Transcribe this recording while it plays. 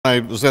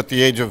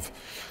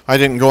I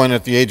didn't go in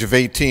at the age of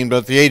 18, but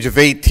at the age of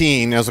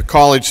 18, as a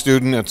college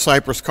student at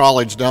Cypress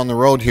College down the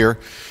road here,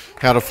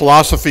 had a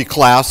philosophy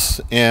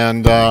class,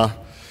 and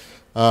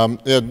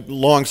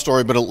long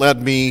story, but it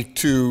led me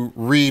to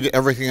read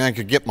everything I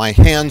could get my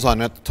hands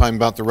on at the time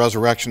about the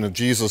resurrection of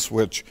Jesus,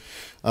 which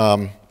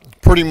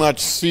pretty much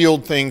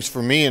sealed things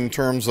for me in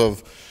terms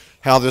of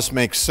how this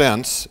makes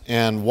sense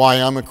and why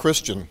I'm a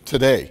Christian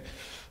today.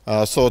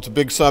 So it's a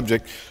big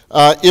subject.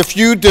 If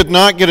you did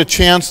not get a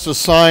chance to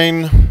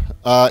sign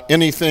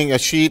a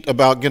sheet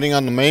about getting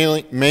on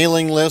the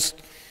mailing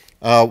list,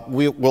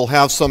 we'll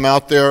have some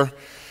out there.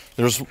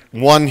 There's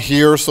one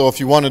here, so if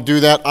you want to do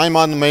that, I'm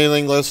on the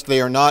mailing list.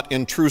 They are not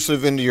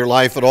intrusive into your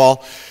life at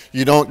all.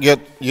 You don't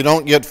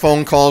get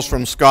phone calls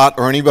from Scott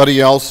or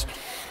anybody else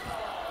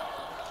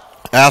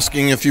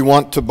asking if you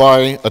want to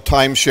buy a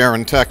timeshare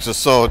in Texas.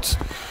 So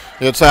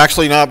it's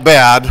actually not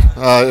bad.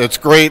 It's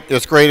great.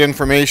 It's great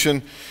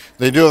information.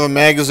 They do have a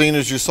magazine,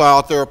 as you saw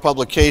out there, a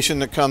publication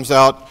that comes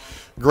out.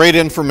 Great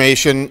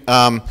information.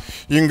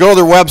 You can go to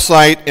their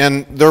website,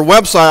 and their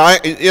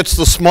website, it's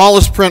the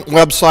smallest print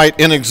website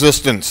in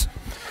existence.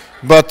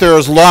 But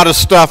there's a lot of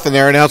stuff in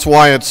there, and that's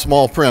why it's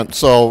small print.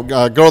 So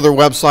go to their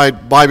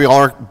website,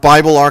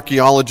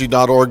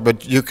 BibleArcheology.org,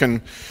 but you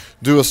can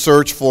do a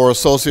search for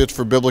Associates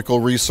for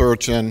Biblical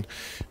Research, and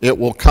it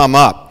will come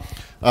up.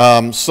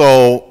 And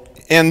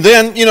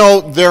then,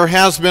 there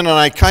has been, and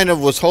I kind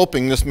of was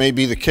hoping this may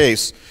be the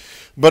case,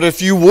 but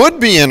if you would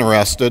be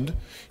interested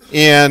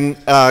in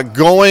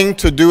going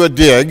to do a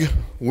dig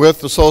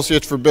with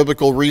Associates for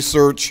Biblical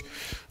Research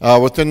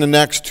within the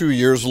next 2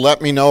 years,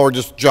 let me know, or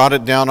just jot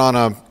it down on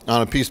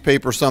a piece of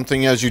paper or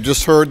something. As you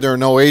just heard, there are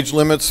no age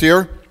limits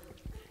here.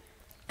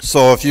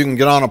 So if you can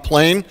get on a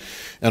plane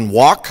and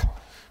walk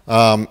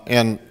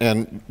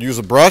and use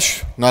a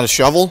brush, not a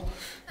shovel,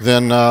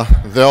 then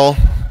they'll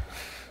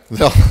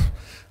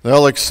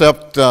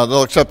accept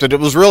it. It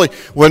was really,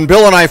 when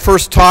Bill and I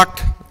first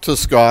talked to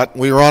Scott,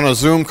 we were on a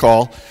Zoom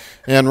call,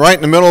 and right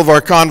in the middle of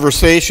our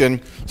conversation,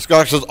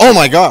 Scott says, "Oh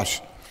my gosh,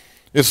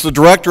 it's the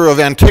director of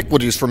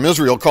antiquities from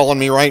Israel calling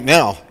me right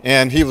now."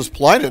 And he was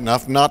polite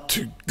enough not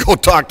to go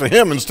talk to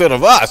him instead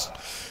of us,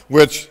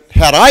 which,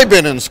 had I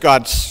been in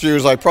Scott's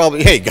shoes, I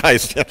probably, hey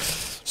guys,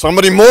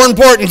 somebody more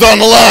important's on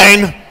the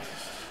line.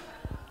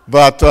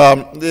 But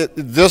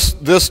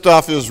this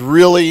stuff is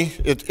really,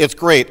 it's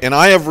great. And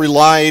I have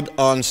relied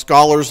on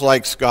scholars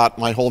like Scott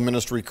my whole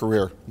ministry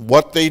career.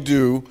 What they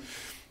do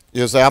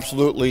is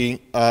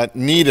absolutely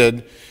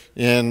needed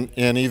in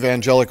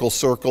evangelical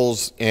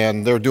circles,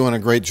 and they're doing a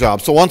great job.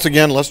 So once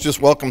again, let's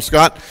just welcome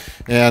Scott,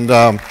 and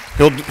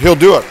he'll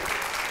do it.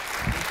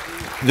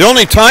 The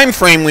only time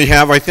frame we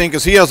have, I think,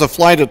 is he has a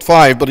flight at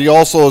 5, but he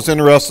also is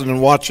interested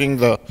in watching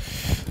the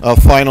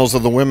finals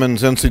of the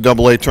women's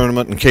NCAA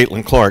tournament and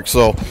Caitlin Clark.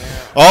 So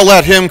I'll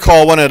let him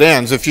call when it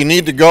ends. If you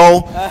need to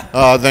go,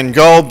 then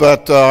go.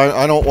 But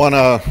I don't want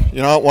to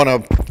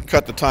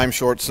cut the time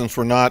short, since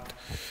we're not.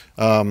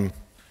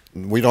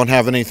 We don't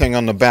have anything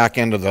on the back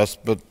end of this.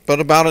 But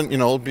about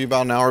it'll be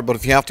about an hour. But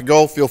if you have to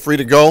go, feel free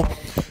to go.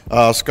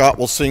 Scott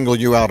will single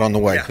you out on the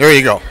way. Yeah. There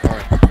you go. All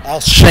right. I'll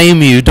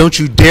shame you. Don't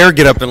you dare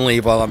get up and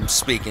leave while I'm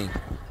speaking.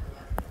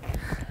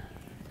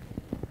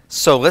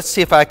 So let's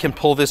see if I can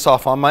pull this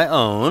off on my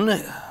own.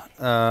 It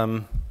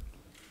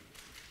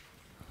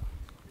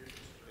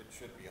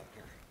should be up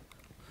here.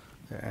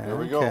 There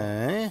we go.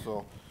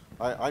 So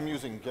I'm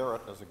using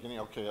Garrett as a guinea.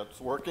 Okay, it's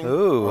working.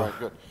 Ooh. All right,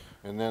 good.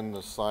 And then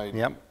the side.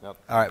 Yep. All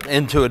right,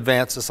 and to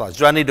advance the slides.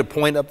 Do I need to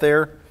point up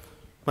there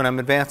when I'm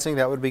advancing?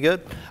 That would be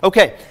good.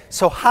 Okay,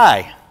 so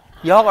hi.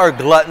 Y'all are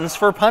gluttons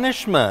for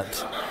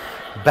punishment.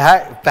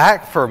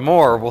 Back for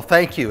more. Well,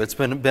 thank you. It's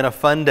been a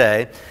fun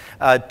day.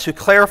 To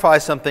clarify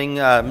something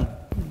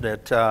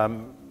that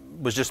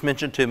was just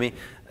mentioned to me,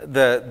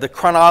 the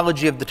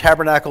chronology of the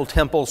tabernacle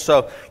temple.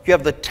 So you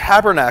have the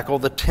tabernacle,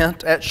 the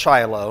tent at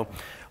Shiloh,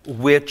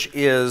 which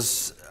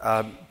is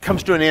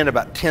comes to an end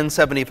about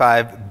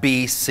 1075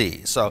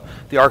 BC. So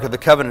the Ark of the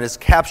Covenant is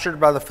captured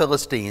by the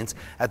Philistines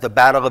at the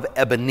Battle of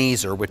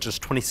Ebenezer, which is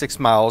 26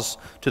 miles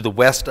to the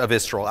west of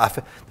Israel.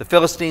 The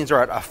Philistines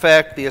are at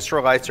Aphek, the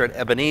Israelites are at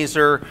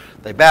Ebenezer.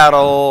 They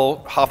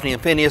battle, Hophni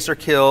and Phinehas are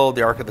killed,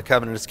 the Ark of the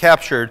Covenant is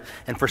captured,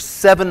 and for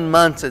 7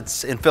 months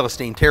it's in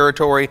Philistine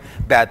territory.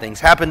 Bad things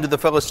happen to the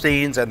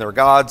Philistines and their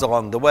gods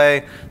along the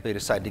way. They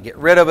decide to get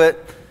rid of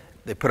it.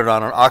 They put it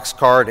on an ox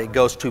cart. It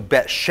goes to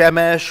Bet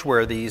Shemesh,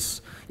 where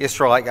these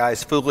Israelite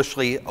guys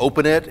foolishly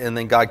open it, and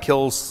then God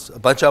kills a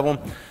bunch of them.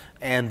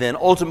 And then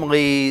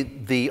ultimately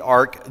the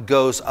ark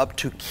goes up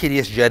to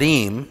Kirjath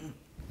Jearim,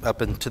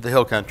 up into the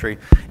hill country,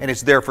 and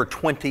it's there for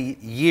 20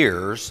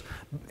 years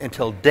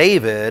until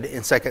David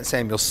in 2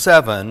 Samuel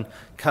 7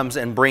 comes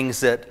and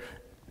brings it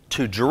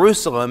to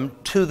Jerusalem,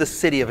 to the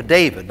city of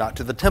David, not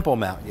to the Temple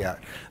Mount yet,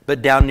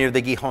 but down near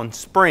the Gihon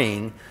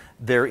Spring.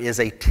 There is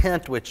a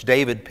tent which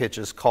David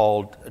pitches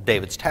called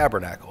David's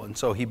Tabernacle, and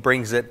so he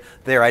brings it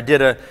there. I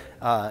did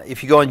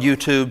if you go on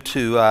YouTube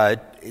to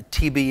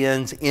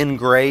TBN's In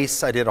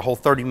Grace. I did a whole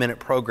 30-minute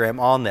program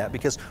on that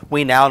because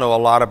we now know a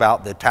lot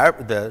about the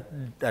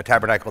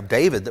Tabernacle of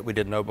David that we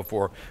didn't know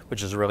before,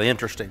 which is really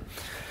interesting.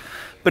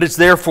 But it's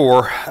there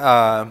for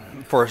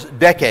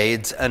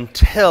decades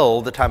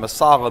until the time of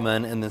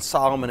Solomon, and then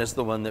Solomon is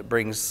the one that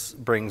brings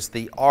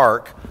the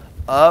ark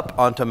up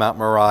onto Mount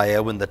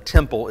Moriah when the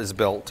temple is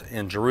built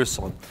in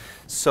Jerusalem.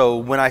 So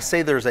when I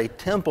say there's a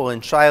temple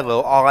in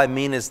Shiloh, all I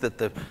mean is that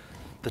the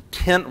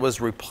tent was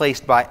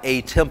replaced by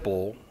a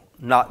temple,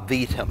 not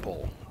the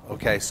temple.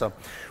 Okay, so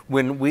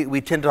when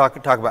we tend to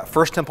talk about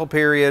First Temple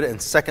period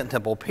and Second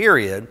Temple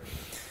period,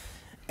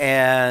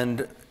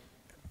 and it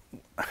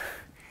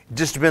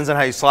just depends on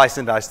how you slice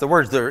and dice the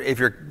words. If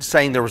you're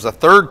saying there was a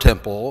third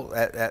temple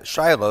at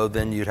Shiloh,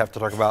 then you'd have to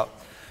talk about,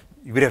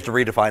 we'd have to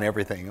redefine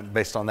everything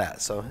based on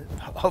that. So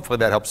hopefully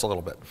that helps a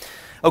little bit.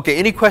 Okay,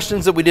 any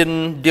questions that we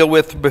didn't deal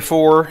with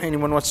before?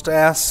 Anyone wants to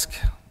ask?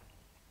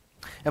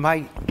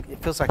 It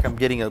feels like I'm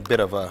getting a bit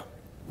of a,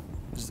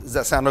 does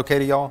that sound okay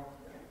to y'all?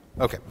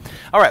 Okay.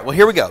 All right, well,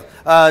 here we go.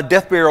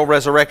 Death, burial,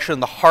 resurrection,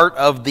 the heart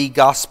of the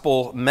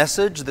gospel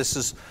message. This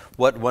is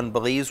what one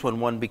believes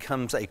when one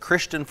becomes a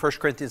Christian. 1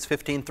 Corinthians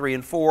 15, 3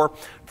 and 4.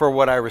 For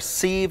what I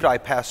received, I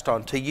passed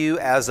on to you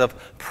as of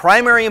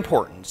primary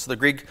importance. The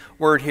Greek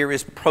word here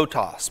is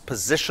protos,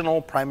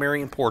 positional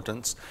primary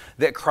importance,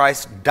 that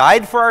Christ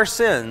died for our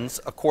sins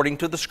according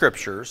to the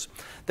Scriptures,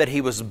 that he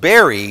was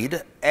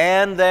buried,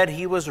 and that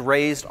he was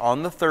raised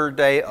on the third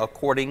day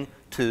according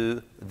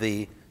to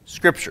the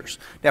Scriptures.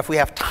 Now, if we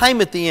have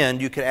time at the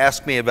end, you can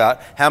ask me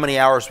about how many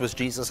hours was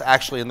Jesus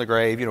actually in the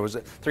grave. Was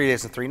it 3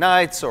 days and 3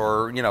 nights,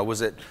 or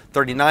was it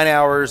 39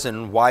 hours,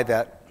 and why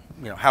that?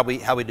 How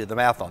we did the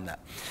math on that.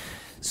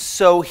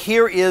 So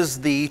here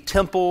is the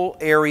temple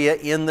area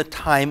in the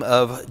time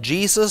of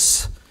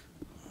Jesus.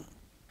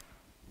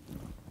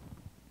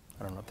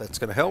 I don't know if that's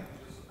going to help.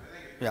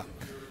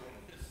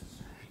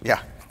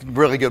 Yeah,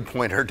 really good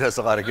pointer. Does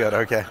a lot of good.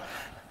 Okay,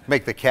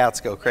 make the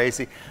cats go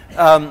crazy.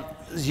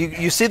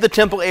 You see the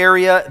temple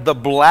area, the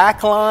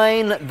black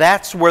line,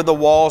 that's where the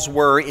walls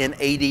were in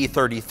AD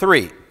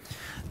 33.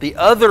 The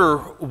other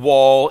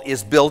wall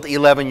is built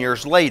 11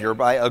 years later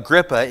by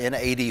Agrippa in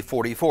AD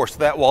 44. So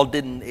that wall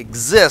didn't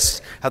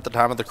exist at the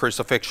time of the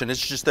crucifixion.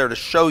 It's just there to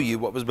show you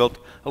what was built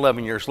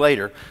 11 years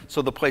later.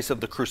 So the place of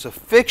the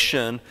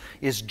crucifixion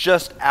is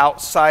just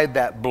outside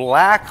that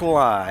black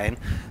line.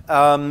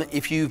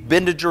 If you've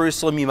been to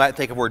Jerusalem, you might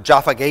think of where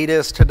Jaffa Gate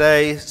is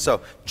today.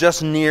 So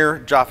just near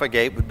Jaffa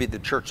Gate would be the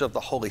Church of the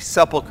Holy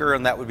Sepulchre,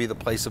 and that would be the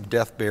place of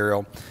death,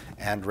 burial,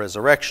 and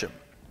resurrection.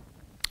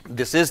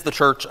 This is the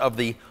Church of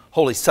the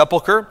Holy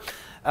Sepulchre.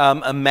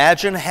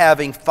 Imagine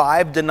having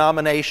 5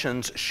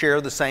 denominations share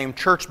the same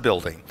church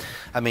building.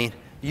 I mean,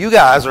 you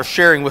guys are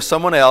sharing with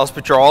someone else,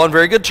 but you're all on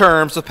very good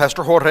terms with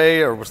Pastor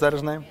Jorge, or was that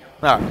his name?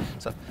 All right.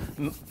 So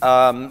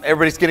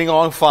everybody's getting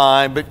along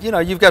fine, but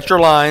you've got your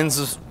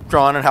lines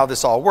drawn on how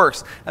this all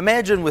works.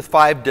 Imagine with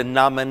 5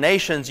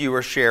 denominations you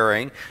were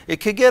sharing,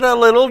 it could get a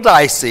little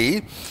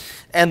dicey.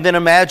 And then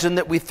imagine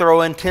that we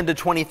throw in 10 to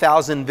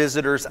 20,000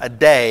 visitors a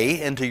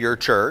day into your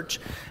church,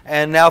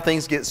 and now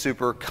things get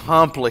super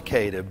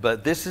complicated.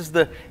 But this is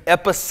the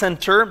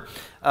epicenter.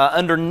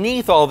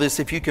 Underneath all this,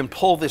 if you can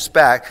pull this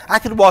back, I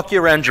could walk you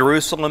around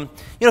Jerusalem.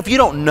 If you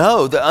don't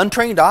know, the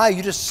untrained eye,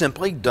 you just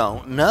simply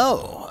don't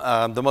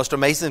know. The most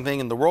amazing thing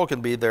in the world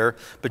can be there,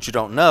 but you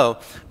don't know.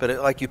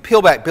 But like you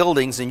peel back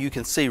buildings and you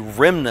can see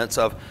remnants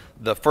of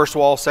the first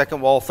wall,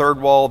 second wall,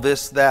 third wall,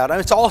 this, that. I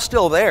mean, it's all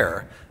still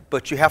there,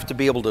 but you have to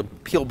be able to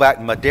peel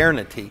back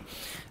modernity.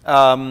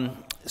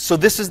 So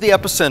this is the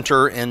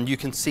epicenter, and you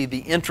can see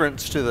the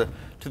entrance to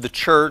the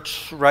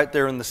church right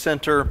there in the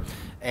center,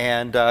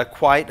 and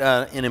quite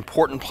an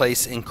important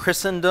place in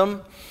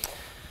Christendom.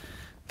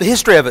 The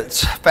history of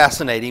it's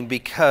fascinating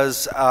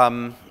because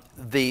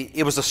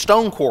it was a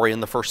stone quarry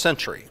in the first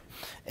century.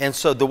 And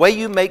so the way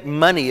you make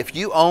money, if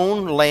you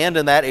own land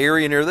in that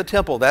area near the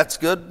temple, that's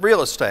good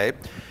real estate.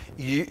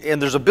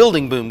 And there's a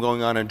building boom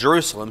going on in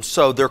Jerusalem,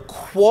 so they're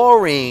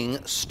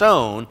quarrying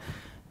stone,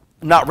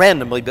 not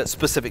randomly, but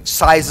specific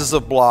sizes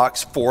of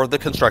blocks for the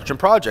construction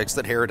projects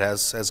that Herod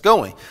has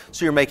going.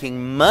 So you're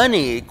making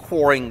money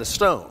quarrying the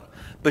stone,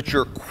 but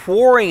you're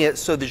quarrying it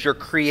so that you're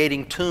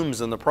creating tombs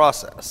in the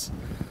process.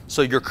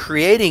 So you're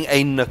creating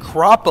a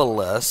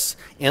necropolis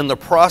in the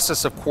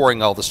process of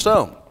quarrying all the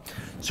stone.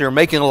 So you're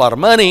making a lot of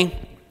money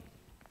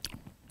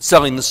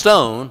selling the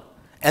stone,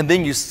 and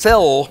then you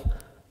sell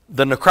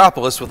the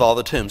necropolis with all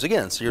the tombs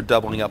again, so you're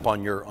doubling up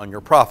on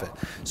your profit.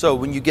 So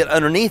when you get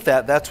underneath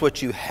that, that's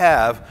what you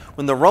have.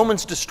 When the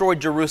Romans destroyed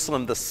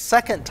Jerusalem the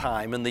second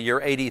time in the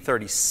year AD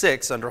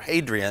 36 under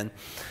Hadrian,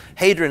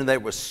 they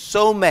were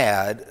so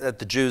mad at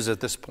the Jews at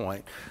this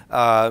point.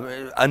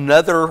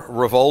 Another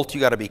revolt, you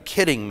got to be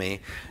kidding me.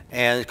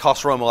 And it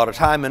cost Rome a lot of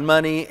time and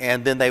money,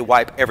 and then they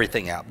wipe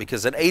everything out.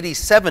 Because in AD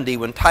 70,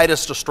 when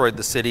Titus destroyed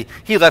the city,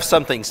 he left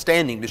something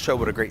standing to show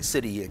what a great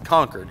city he had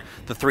conquered.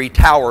 The 3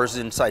 towers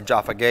inside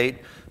Jaffa Gate,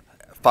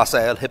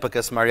 Phasael,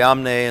 Hippicus,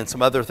 Mariamne, and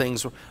some other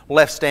things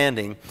left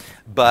standing.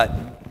 But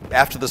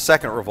after the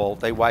second revolt,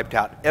 they wiped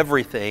out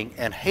everything.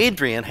 And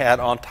Hadrian had,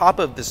 on top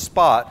of this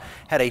spot,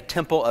 had a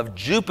temple of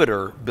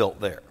Jupiter built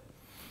there.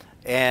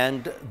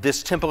 And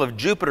this temple of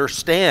Jupiter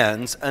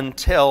stands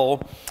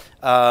until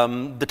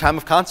the time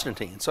of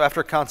Constantine. So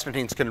after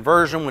Constantine's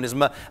conversion, when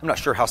I'm not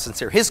sure how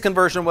sincere his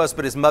conversion was,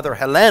 but his mother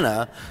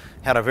Helena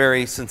had a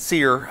very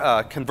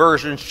sincere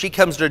conversion. She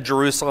comes to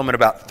Jerusalem in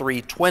about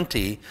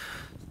 320,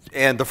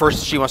 and the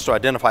first she wants to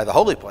identify the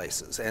holy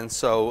places. And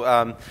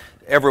so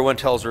everyone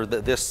tells her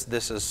that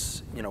this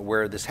is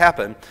where this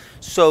happened.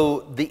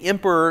 So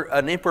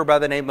an emperor by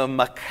the name of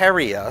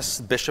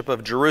Macarius, bishop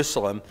of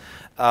Jerusalem,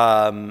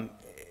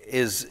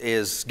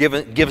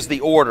 gives the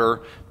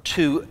order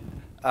to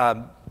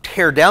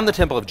tear down the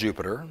temple of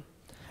Jupiter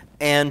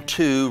and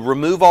to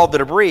remove all the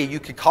debris. You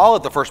could call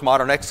it the first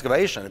modern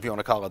excavation, if you want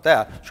to call it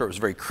that. Sure, it was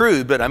very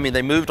crude, but I mean,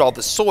 they moved all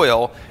the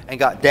soil and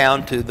got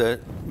down to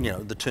the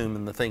tomb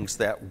and the things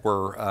that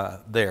were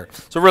there.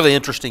 So a really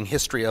interesting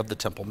history of the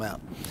Temple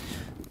Mount.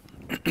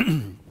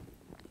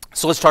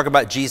 So let's talk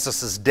about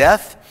Jesus'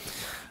 death.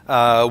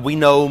 We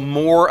know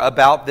more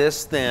about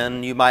this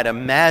than you might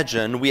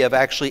imagine. We have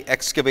actually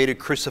excavated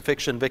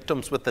crucifixion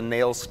victims with the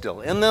nails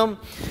still in them.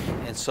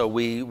 And so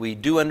we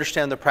do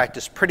understand the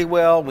practice pretty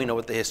well. We know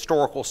what the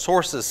historical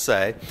sources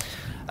say.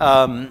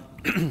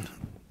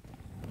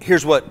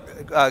 Here's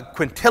what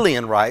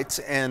Quintilian writes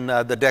in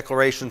the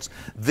Declarations.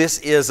 This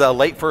is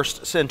late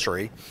 1st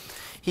century.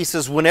 He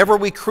says, "Whenever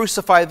we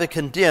crucify the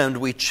condemned,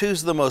 we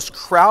choose the most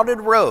crowded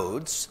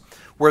roads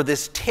where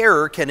this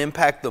terror can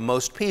impact the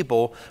most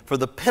people, for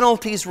the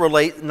penalties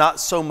relate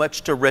not so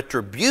much to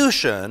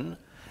retribution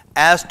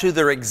as to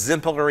their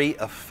exemplary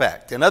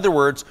effect." In other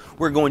words,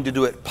 we're going to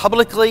do it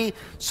publicly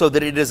so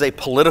that it is a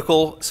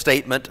political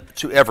statement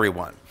to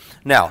everyone.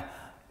 Now,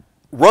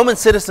 Roman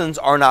citizens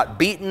are not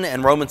beaten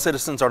and Roman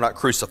citizens are not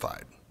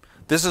crucified.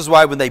 This is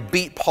why when they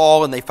beat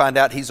Paul and they find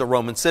out he's a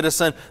Roman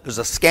citizen, there's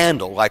a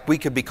scandal, like we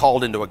could be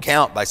called into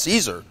account by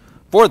Caesar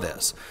for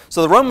this.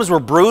 So the Romans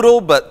were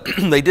brutal, but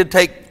they did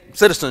take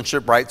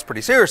citizenship rights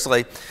pretty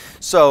seriously.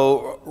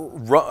 So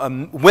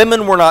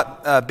women were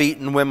not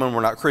beaten, women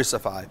were not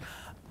crucified.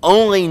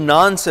 Only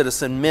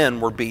non-citizen men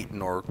were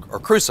beaten or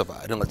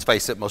crucified. And let's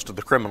face it, most of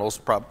the criminals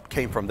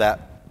came from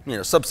that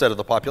subset of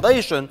the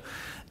population.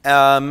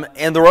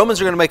 And the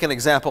Romans are going to make an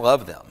example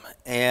of them.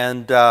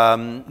 And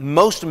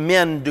most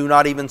men do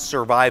not even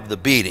survive the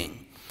beating.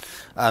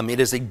 It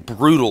is a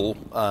brutal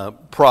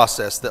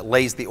process that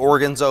lays the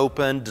organs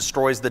open,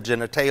 destroys the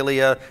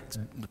genitalia.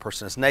 The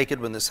person is naked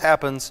when this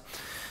happens.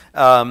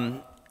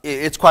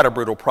 It's quite a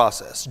brutal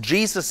process.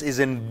 Jesus is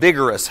in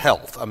vigorous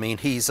health. I mean,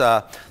 he's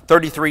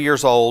 33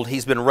 years old.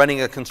 He's been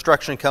running a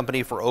construction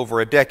company for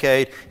over a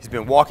decade. He's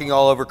been walking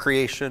all over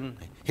creation,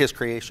 his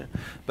creation.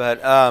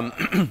 But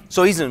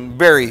so he's in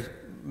very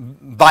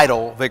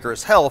vital,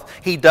 vigorous health.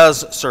 He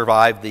does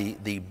survive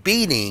the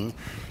beating.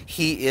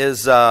 He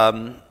is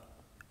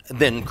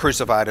then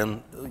crucified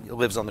and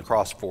lives on the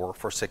cross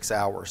for 6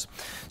 hours.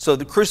 So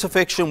the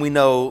crucifixion, we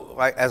know,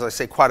 as I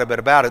say, quite a bit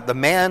about it. The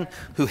man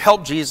who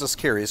helped Jesus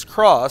carry his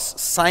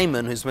cross,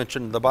 Simon, who's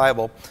mentioned in the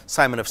Bible,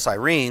 Simon of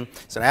Cyrene,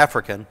 is an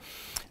African.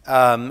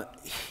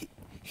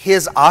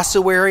 His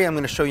ossuary, I'm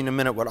going to show you in a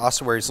minute what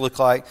ossuaries look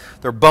like.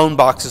 They're bone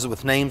boxes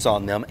with names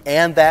on them,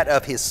 and that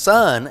of his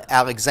son,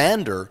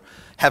 Alexander,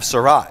 have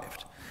survived.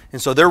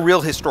 And so they're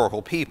real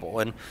historical people.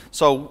 And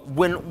so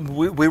when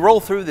we roll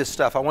through this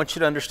stuff, I want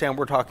you to understand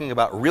we're talking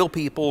about real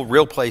people,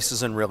 real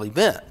places, and real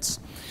events.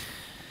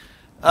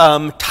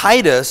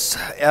 Titus,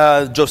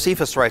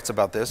 Josephus writes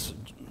about this,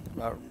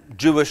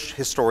 Jewish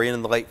historian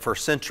in the late 1st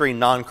century,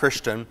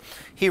 non-Christian.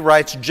 He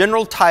writes,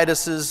 General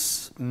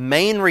Titus's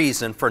main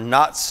reason for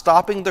not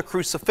stopping the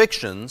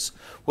crucifixions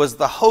was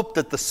the hope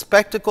that the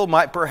spectacle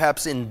might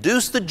perhaps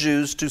induce the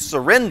Jews to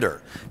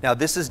surrender. Now,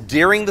 this is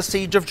during the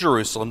siege of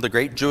Jerusalem, the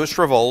great Jewish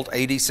revolt,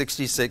 AD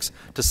 66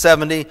 to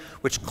 70,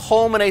 which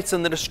culminates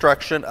in the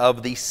destruction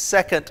of the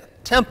Second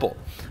Temple.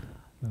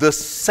 The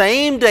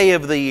same day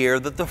of the year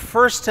that the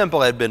First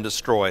Temple had been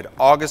destroyed,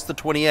 August the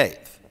 28th.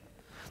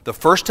 The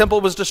First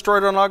Temple was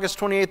destroyed on August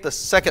 28th. The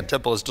Second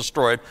Temple is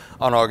destroyed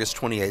on August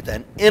 28th.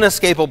 An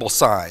inescapable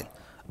sign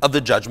of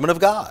the judgment of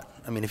God.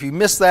 I mean, if you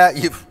miss that,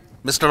 you've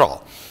missed it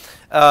all.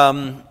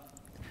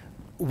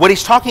 What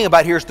he's talking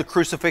about here is the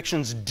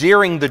crucifixions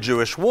during the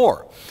Jewish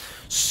war.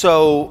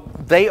 So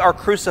they are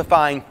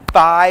crucifying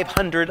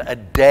 500 a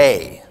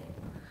day.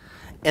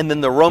 And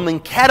then the Roman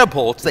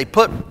catapults, they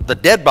put the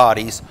dead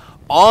bodies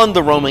on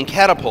the Roman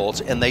catapults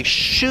and they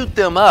shoot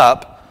them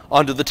up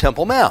onto the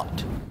Temple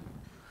Mount.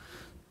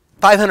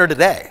 500 a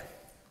day.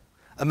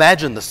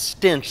 Imagine the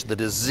stench, the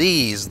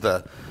disease,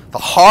 the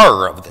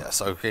horror of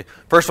this. Okay,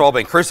 first of all,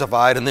 being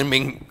crucified and then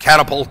being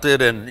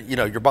catapulted, and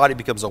your body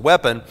becomes a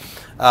weapon.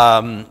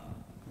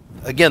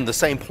 Again, the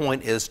same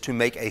point is to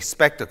make a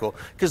spectacle,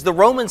 because the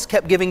Romans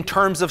kept giving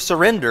terms of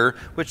surrender,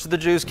 which the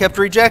Jews kept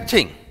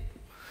rejecting.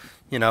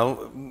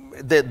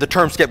 The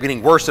terms kept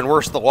getting worse and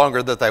worse the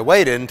longer that they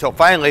waited, until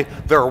finally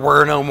there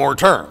were no more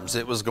terms.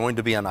 It was going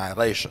to be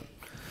annihilation.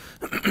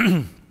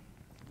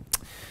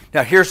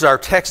 Now here's our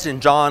text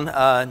in John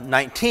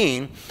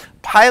 19.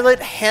 Pilate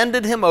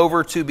handed him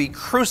over to be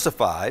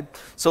crucified,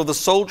 so the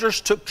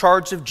soldiers took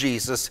charge of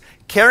Jesus.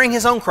 Carrying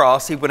his own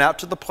cross, he went out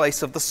to the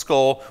place of the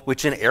skull,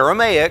 which in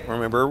Aramaic,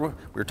 remember we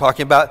were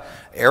talking about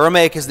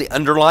Aramaic is the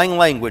underlying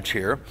language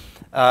here,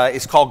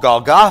 is called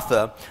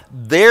Golgotha.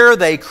 There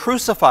they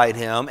crucified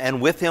him,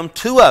 and with him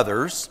two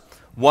others,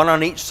 one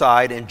on each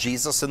side and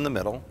Jesus in the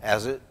middle,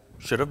 as it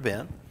should have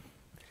been.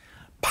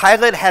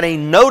 Pilate had a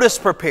notice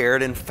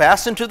prepared and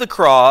fastened to the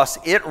cross.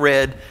 It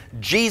read,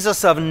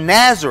 Jesus of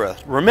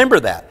Nazareth. Remember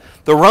that.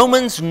 The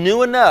Romans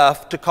knew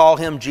enough to call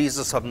him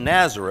Jesus of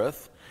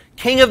Nazareth,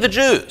 King of the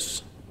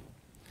Jews.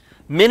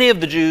 Many of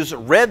the Jews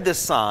read this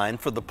sign,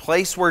 for the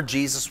place where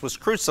Jesus was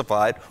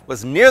crucified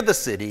was near the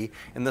city,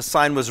 and the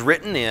sign was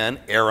written in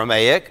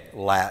Aramaic,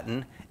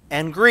 Latin,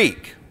 and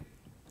Greek.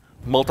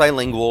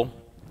 Multilingual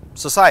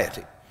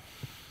society.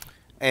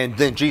 And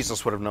then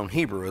Jesus would have known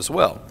Hebrew as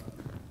well.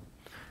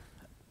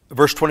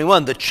 Verse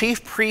 21, the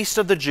chief priest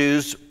of the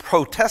Jews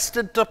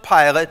protested to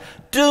Pilate,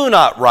 do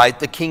not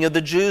write the King of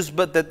the Jews,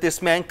 but that this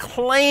man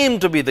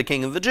claimed to be the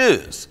King of the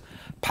Jews.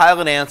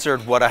 Pilate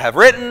answered, what I have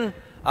written,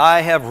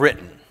 I have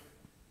written.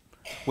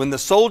 When the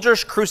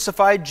soldiers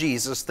crucified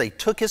Jesus, they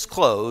took his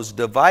clothes,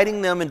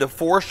 dividing them into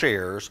 4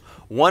 shares,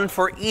 one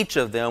for each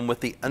of them, with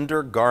the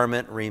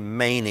undergarment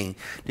remaining.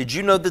 Did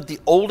you know that the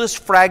oldest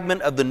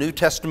fragment of the New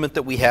Testament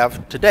that we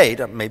have to date,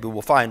 maybe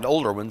we'll find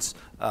older ones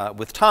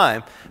with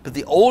time, but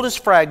the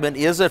oldest fragment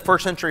is a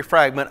first century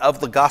fragment of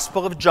the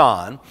Gospel of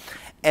John,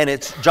 and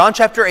it's John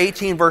chapter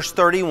 18, verse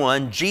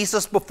 31,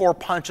 Jesus before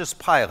Pontius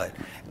Pilate.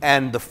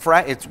 And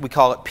we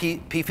call it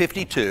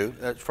P52,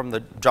 that's from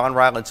the John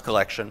Rylands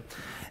collection.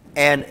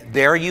 And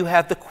there you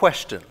have the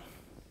question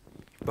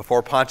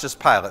before Pontius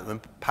Pilate, when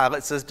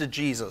Pilate says to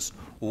Jesus,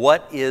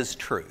 what is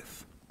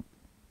truth?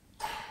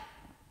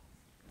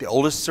 The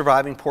oldest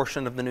surviving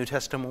portion of the New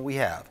Testament we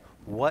have.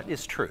 What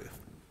is truth?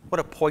 What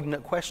a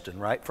poignant question,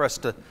 right, for us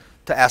to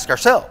ask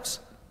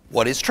ourselves.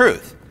 What is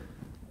truth?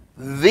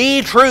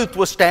 The truth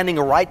was standing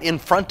right in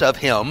front of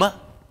him.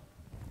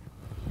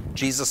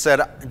 Jesus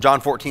said, John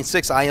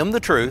 14:6, I am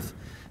the truth.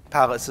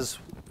 Pilate says,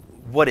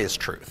 what is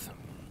truth?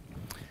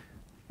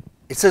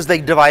 It says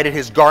they divided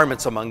his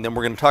garments among them.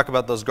 We're going to talk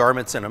about those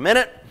garments in a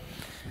minute.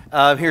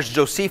 Here's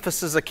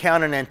Josephus'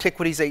 account in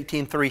Antiquities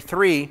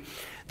 18:33.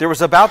 There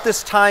was about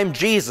this time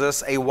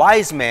Jesus, a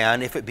wise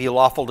man, if it be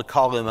lawful to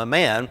call him a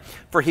man,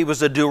 for he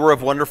was a doer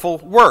of wonderful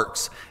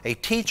works, a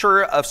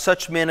teacher of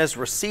such men as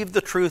received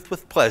the truth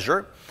with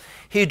pleasure.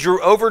 He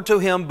drew over to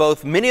him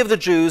both many of the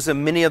Jews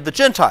and many of the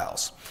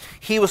Gentiles.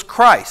 He was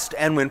Christ.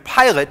 And when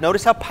Pilate,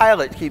 notice how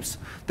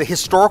the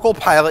historical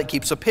Pilate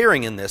keeps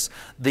appearing in this.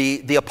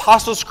 The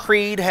Apostles'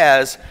 Creed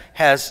has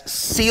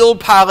sealed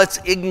Pilate's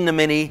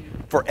ignominy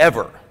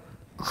forever.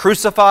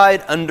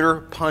 Crucified under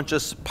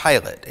Pontius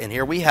Pilate. And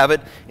here we have it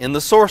in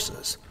the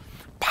sources.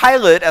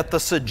 Pilate, at the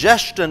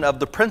suggestion of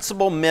the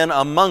principal men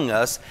among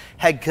us,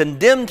 had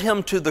condemned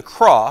him to the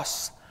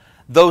cross.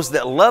 Those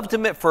that loved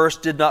him at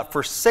first did not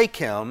forsake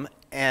him,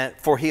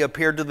 for he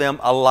appeared to them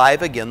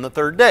alive again the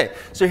 3rd day.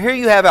 So here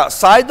you have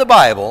outside the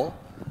Bible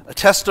a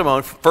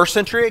testimony, first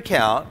century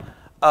account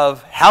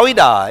of how he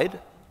died,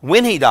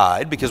 when he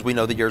died, because we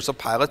know the years of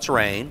Pilate's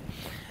reign,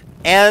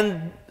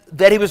 and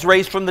that he was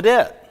raised from the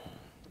dead.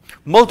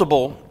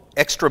 Multiple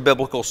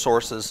extra-biblical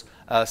sources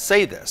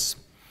say this.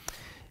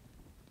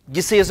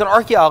 You see, as an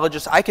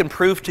archaeologist, I can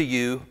prove to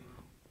you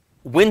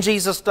when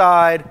Jesus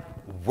died,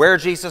 where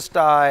Jesus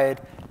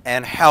died,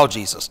 and how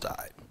Jesus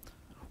died.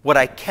 What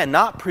I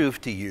cannot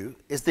prove to you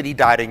is that he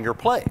died in your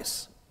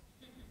place.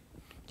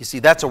 You see,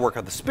 that's a work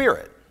of the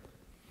Spirit.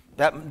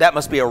 That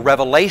must be a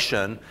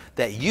revelation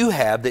that you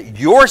have, that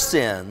your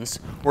sins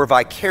were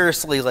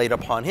vicariously laid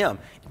upon him.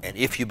 And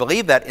if you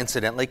believe that,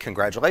 incidentally,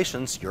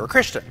 congratulations, you're a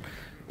Christian.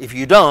 If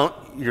you don't,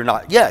 you're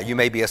not. Yeah, you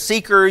may be a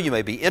seeker, you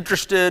may be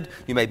interested,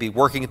 you may be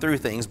working through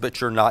things,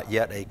 but you're not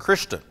yet a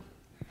Christian.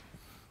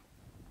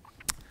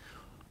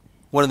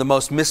 One of the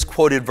most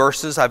misquoted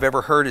verses I've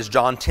ever heard is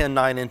John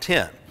 10:9 and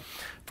 10.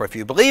 For if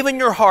you believe in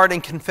your heart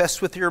and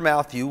confess with your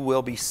mouth, you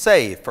will be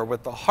saved. For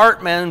with the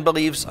heart man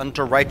believes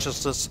unto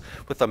righteousness,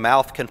 with the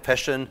mouth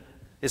confession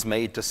is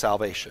made to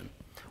salvation.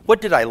 What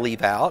did I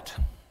leave out?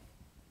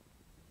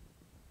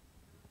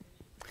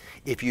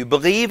 If you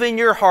believe in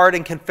your heart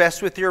and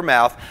confess with your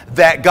mouth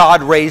that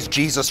God raised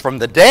Jesus from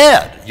the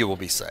dead, you will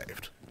be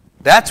saved.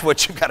 That's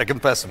what you've got to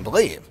confess and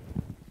believe.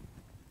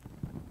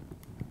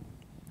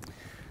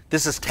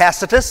 This is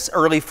Tacitus,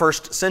 early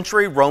 1st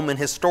century Roman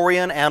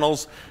historian,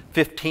 Annals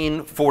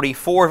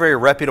 1544, very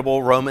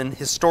reputable Roman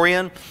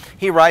historian.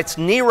 He writes,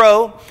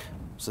 Nero,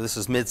 so this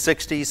is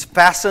mid-60s,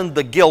 fastened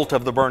the guilt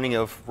of the burning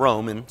of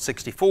Rome in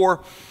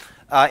 64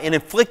 and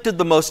inflicted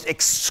the most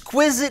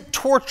exquisite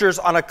tortures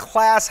on a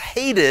class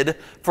hated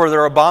for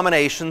their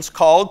abominations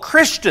called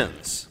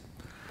Christians.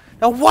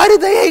 Now, why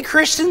did they hate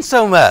Christians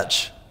so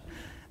much?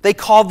 They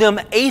called them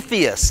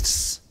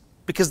atheists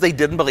because they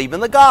didn't believe in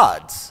the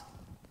gods.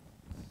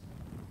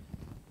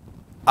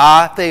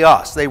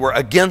 Atheos. They were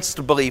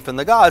against belief in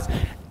the gods.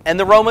 And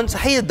the Romans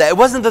hated that. It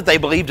wasn't that they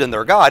believed in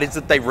their God, it's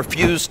that they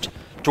refused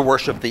to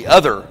worship the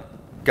other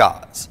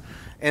gods.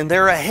 And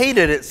they're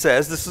hated, it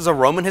says, this is a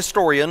Roman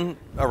historian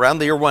around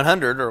the year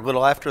 100 or a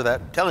little after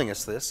that telling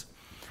us this.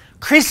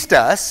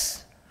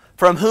 Christus,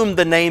 from whom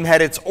the name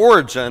had its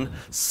origin,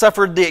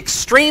 suffered the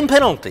extreme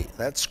penalty,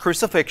 that's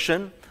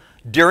crucifixion,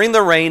 during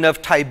the reign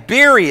of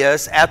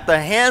Tiberius at the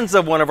hands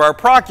of one of our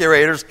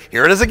procurators,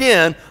 here it is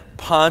again,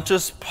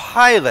 Pontius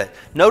Pilate.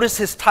 Notice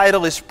his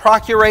title is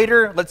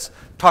procurator. Let's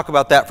talk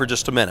about that for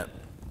just a minute.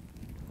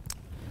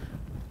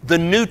 The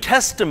New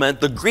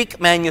Testament, the Greek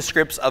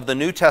manuscripts of the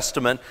New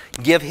Testament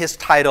give his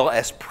title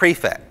as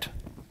prefect.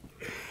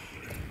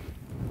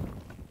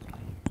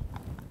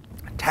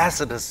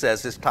 Tacitus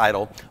says his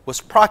title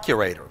was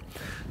procurator.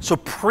 So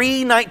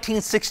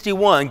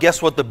pre-1961,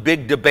 guess what the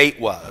big debate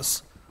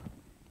was?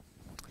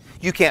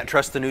 You can't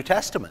trust the New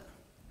Testament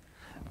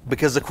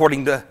because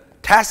according to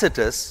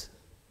Tacitus,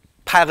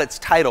 Pilate's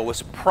title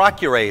was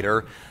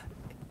procurator.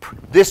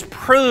 This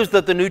proves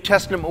that the New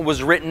Testament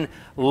was written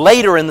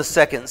later in the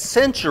 2nd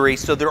century,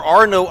 so there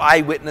are no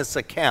eyewitness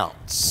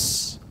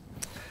accounts.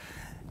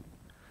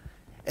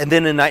 And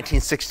then in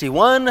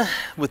 1961,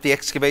 with the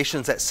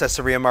excavations at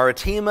Caesarea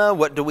Maritima,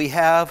 what do we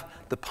have?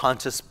 The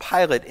Pontius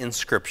Pilate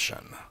inscription.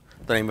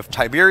 The name of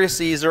Tiberius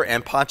Caesar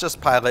and Pontius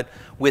Pilate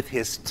with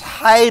his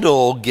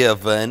title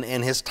given,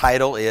 and his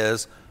title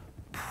is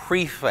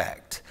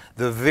prefect,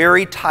 the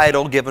very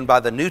title given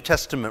by the New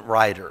Testament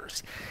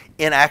writers.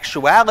 In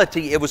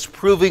actuality, it was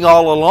proving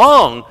all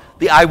along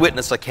the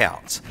eyewitness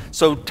accounts.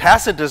 So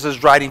Tacitus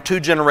is writing 2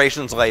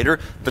 generations later.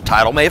 The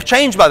title may have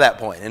changed by that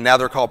point, and now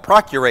they're called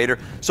procurator.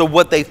 So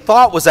what they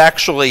thought was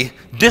actually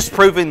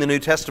disproving the New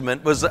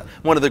Testament was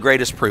one of the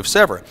greatest proofs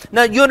ever.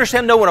 Now, you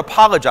understand, no one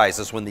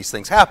apologizes when these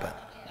things happen.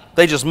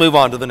 They just move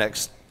on to the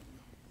next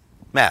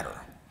matter.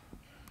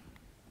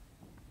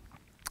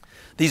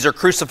 These are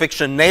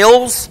crucifixion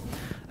nails.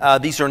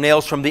 These are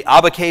nails from the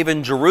Abba Cave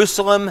in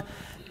Jerusalem.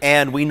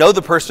 And we know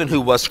the person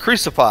who was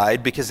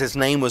crucified because his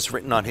name was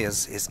written on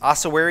his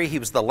ossuary. He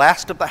was the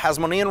last of the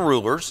Hasmonean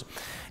rulers.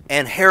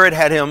 And Herod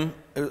had him,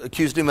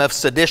 accused him of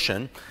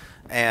sedition.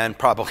 And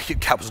probably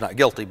God was not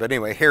guilty. But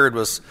anyway, Herod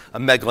was a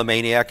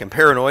megalomaniac and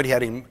paranoid. He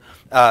had him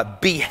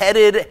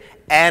beheaded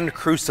and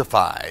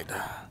crucified.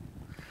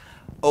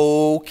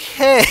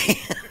 Okay.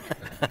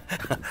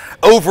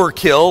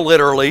 Overkill,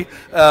 literally.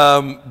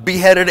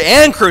 Beheaded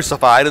and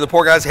crucified. And the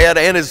poor guy's head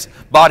and his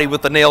body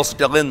with the nails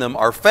still in them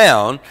are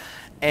found.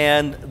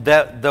 And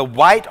the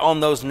white on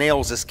those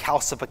nails is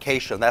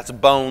calcification. That's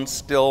bone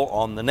still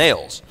on the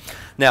nails.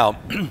 Now,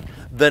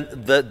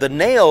 the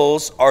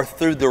nails are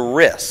through the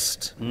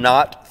wrist,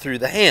 not through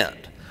the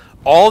hand.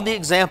 All the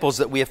examples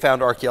that we have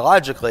found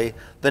archaeologically,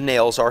 the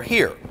nails are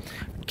here.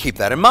 Keep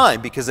that in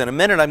mind, because in a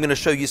minute I'm going to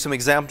show you some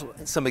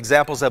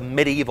examples of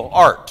medieval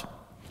art.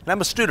 And I'm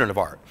a student of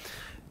art.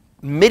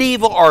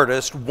 Medieval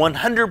artists,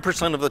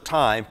 100% of the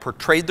time,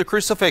 portrayed the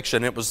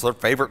crucifixion. It was their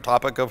favorite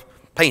topic of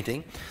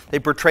painting. They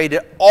portrayed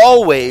it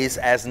always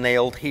as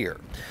nailed here.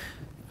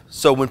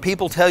 So when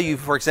people tell you,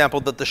 for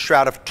example, that the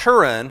Shroud of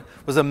Turin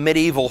was a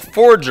medieval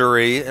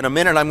forgery, in a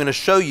minute I'm going to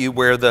show you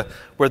where the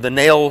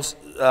nails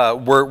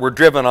were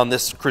driven on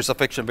this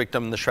crucifixion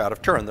victim in the Shroud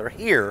of Turin. They're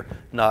here,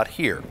 not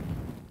here.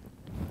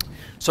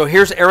 So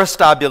here's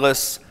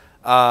Aristobulus,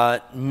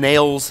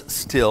 nails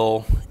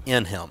still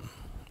in him.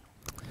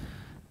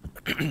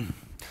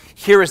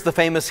 Here is the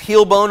famous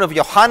heel bone of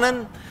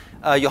Johanan,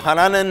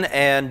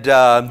 and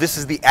this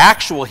is the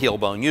actual heel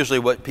bone. Usually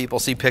what people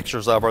see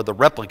pictures of are the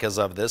replicas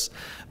of this,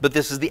 but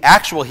this is the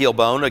actual heel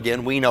bone.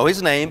 Again, we know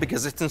his name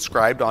because it's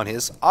inscribed on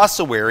his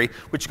ossuary,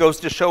 which goes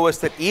to show us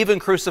that even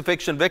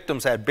crucifixion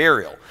victims had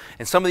burial.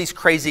 And some of these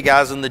crazy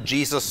guys in the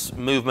Jesus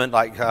movement,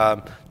 like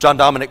John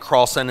Dominic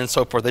Crossan and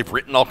so forth, they've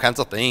written all kinds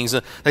of things.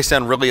 They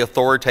sound really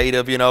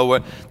authoritative, you know,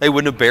 they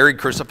wouldn't have buried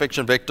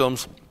crucifixion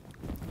victims.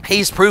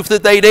 He's proof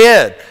that they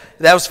did.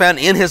 That was found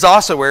in his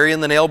ossuary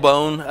in the nail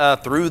bone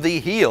through the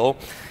heel.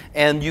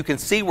 And you can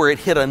see where it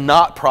hit a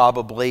knot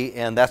probably,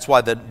 and that's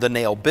why the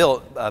nail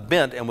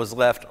bent and was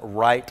left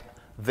right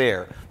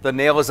there. The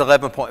nail is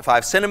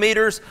 11.5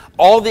 centimeters.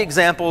 All the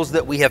examples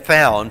that we have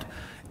found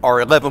are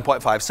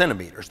 11.5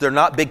 centimeters. They're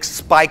not big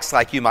spikes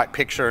like you might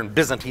picture in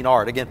Byzantine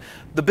art. Again,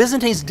 the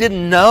Byzantines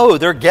didn't know.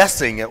 They're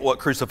guessing at what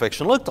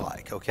crucifixion looked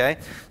like, okay?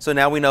 So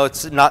now we know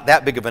it's not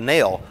that big of a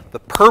nail. The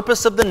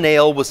purpose of the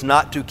nail was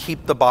not to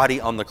keep the body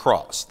on the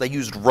cross. They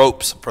used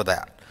ropes for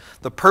that.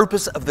 The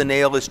purpose of the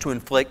nail is to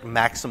inflict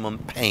maximum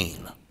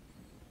pain.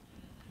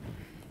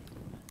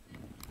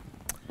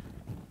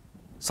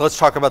 So let's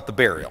talk about the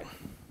burial.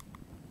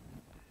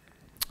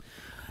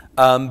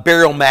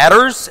 Burial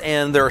matters,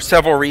 and there are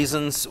several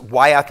reasons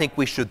why I think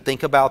we should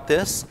think about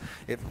this.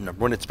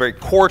 When it's very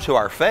core to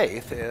our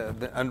faith,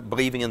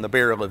 believing in the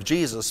burial of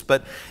Jesus,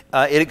 but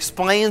it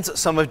explains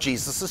some of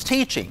Jesus'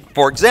 teaching.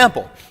 For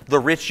example, the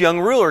rich young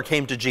ruler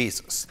came to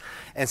Jesus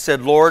and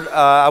said, "Lord,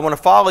 I want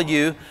to follow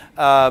you,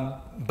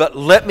 but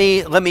let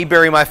me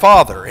bury my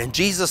father." And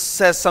Jesus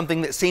says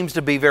something that seems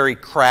to be very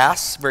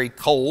crass, very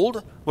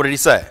cold. What did he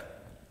say?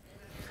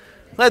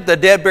 Let the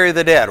dead bury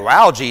the dead.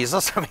 Wow,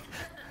 Jesus. I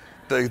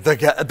mean,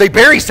 they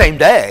bury same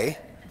day.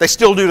 They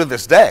still do to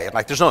this day.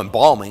 Like, there's no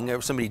embalming.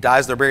 If somebody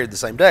dies, they're buried the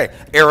same day,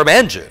 Arab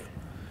and Jew.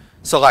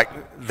 So, like,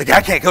 the guy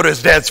can't go to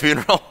his dad's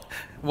funeral.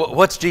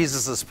 What's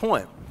Jesus'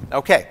 point?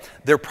 Okay,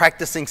 they're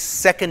practicing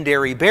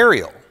secondary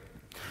burial.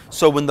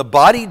 So when the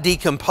body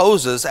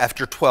decomposes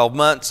after 12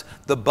 months,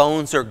 the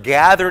bones are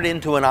gathered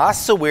into an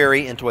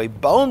ossuary, into a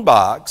bone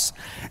box,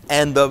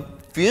 and the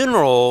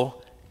funeral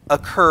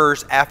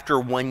occurs after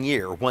 1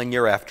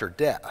 year after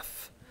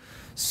death.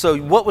 So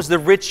what was the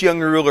rich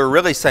young ruler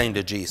really saying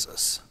to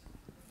Jesus?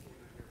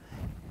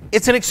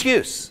 It's an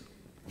excuse.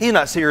 He's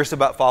not serious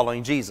about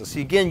following Jesus.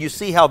 Again, you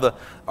see how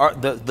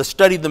the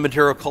study of the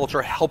material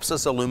culture helps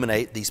us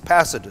illuminate these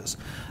passages.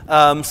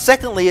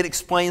 Secondly, it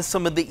explains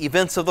some of the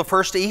events of the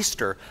first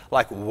Easter,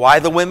 like why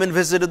the women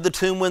visited the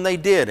tomb when they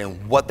did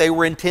and what they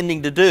were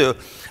intending to do.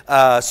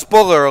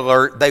 Spoiler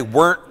alert, they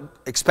weren't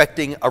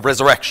expecting a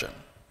resurrection.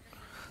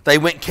 They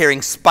went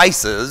carrying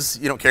spices.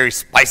 You don't carry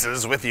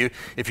spices with you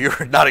if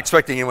you're not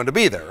expecting anyone to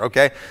be there,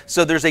 okay?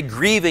 So there's a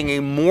grieving,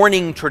 a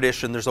mourning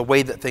tradition. There's a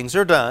way that things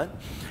are done.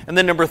 And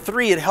then number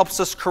 3, it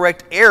helps us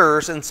correct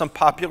errors in some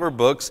popular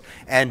books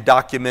and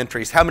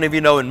documentaries. How many of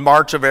you know in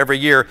March of every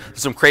year,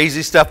 some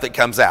crazy stuff that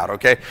comes out,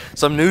 okay?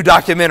 Some new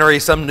documentary,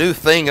 some new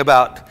thing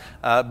about,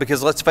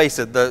 because let's face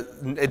it,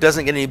 it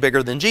doesn't get any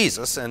bigger than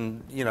Jesus.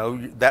 And, you know,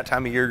 that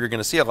time of year, you're going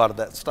to see a lot of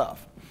that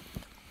stuff.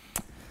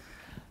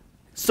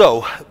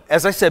 So,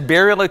 as I said,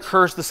 burial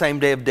occurs the same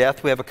day of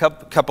death. We have a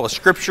couple of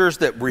scriptures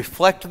that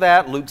reflect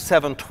that. Luke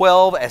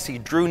 7:12, as he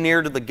drew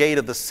near to the gate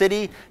of the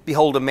city,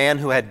 behold, a man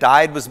who had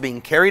died was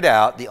being carried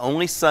out, the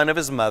only son of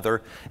his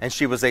mother, and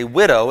she was a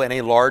widow, and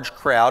a large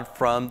crowd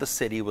from the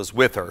city was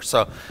with her.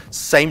 So,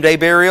 same day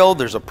burial,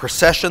 there's a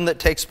procession that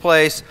takes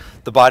place.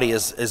 The body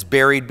is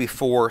buried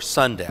before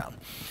sundown.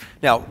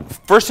 Now,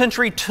 first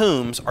century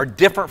tombs are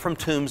different from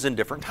tombs in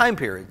different time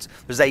periods.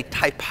 There's a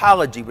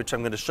typology, which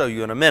I'm going to show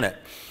you in a minute.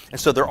 And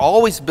so they're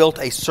always built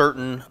a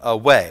certain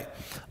way.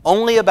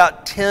 Only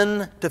about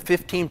 10 to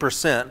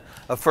 15%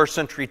 of first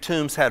century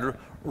tombs had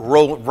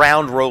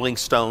round rolling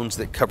stones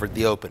that covered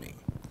the opening.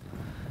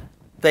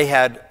 They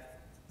had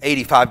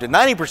 85 to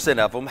 90%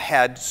 of them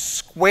had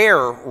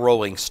square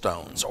rolling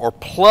stones, or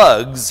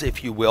plugs,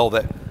 if you will,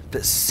 that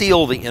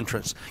seal the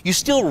entrance. You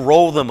still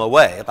roll them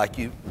away, like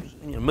you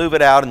move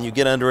it out and you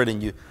get under it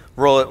and you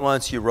roll it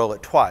once, you roll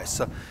it twice.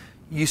 So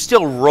you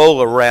still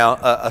roll around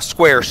a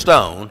square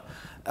stone,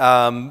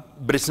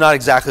 but it's not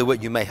exactly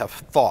what you may have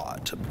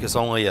thought, because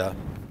only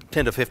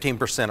 10 to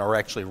 15% are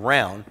actually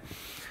round.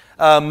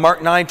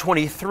 Mark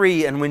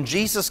 9:23, and when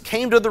Jesus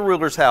came to the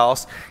ruler's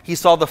house, he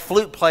saw the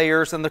flute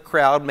players and the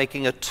crowd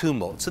making a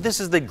tumult. So this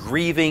is the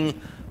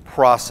grieving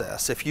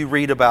process. If you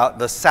read about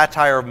the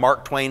satire of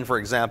Mark Twain, for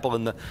example,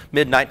 in the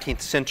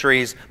mid-19th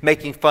centuries,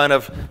 making fun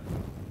of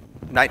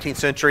 19th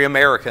century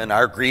America and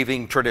our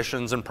grieving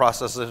traditions and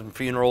processes and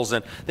funerals,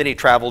 and then he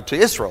traveled to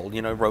Israel,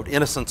 wrote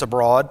Innocents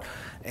Abroad,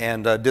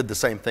 and did the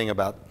same thing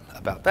about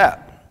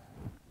that.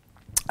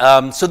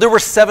 So there were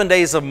 7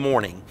 days of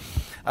mourning.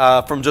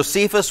 From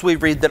Josephus, we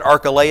read that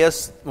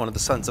Archelaus, one of the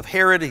sons of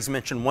Herod, he's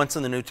mentioned once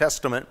in the New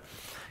Testament,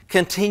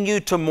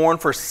 continued to mourn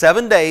for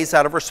 7 days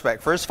out of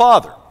respect for his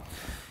father.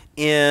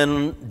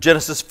 In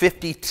Genesis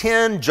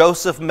 50:10,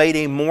 Joseph made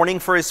a mourning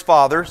for his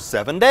father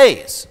 7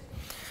 days.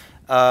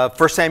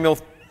 1 Samuel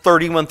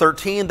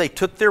 31:13, they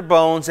took their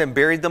bones and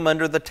buried them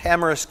under the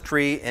tamarisk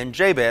tree in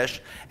Jabesh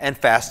and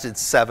fasted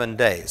 7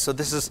 days. So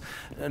this is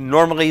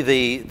normally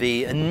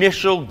the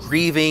initial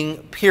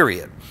grieving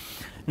period.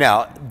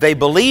 Now, they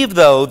believe,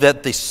 though,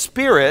 that the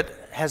spirit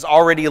has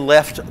already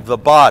left the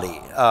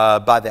body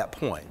by that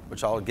point,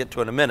 which I'll get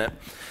to in a minute.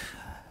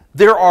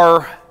 There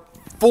are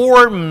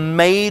 4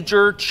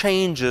 major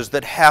changes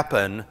that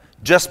happen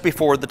just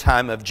before the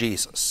time of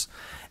Jesus.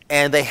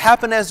 And they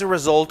happen as a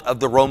result of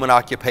the Roman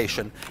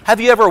occupation.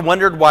 Have you ever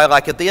wondered why,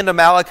 like at the end of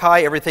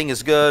Malachi, everything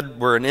is good,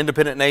 we're an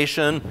independent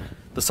nation,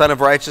 the Son of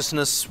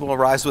Righteousness will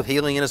arise with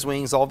healing in his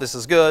wings, all this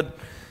is good?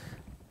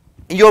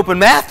 And you open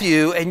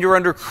Matthew, and you're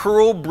under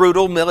cruel,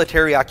 brutal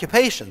military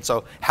occupation.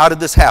 So how did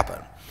this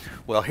happen?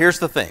 Well, here's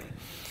the thing.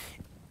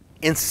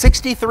 In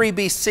 63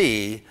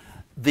 BC,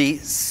 the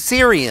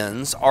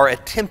Syrians are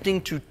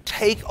attempting to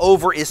take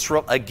over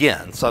Israel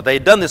again. So they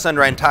had done this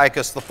under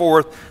Antiochus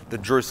IV. The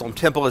Jerusalem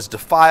temple is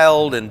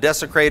defiled and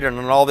desecrated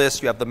and all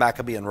this. You have the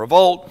Maccabean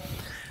revolt.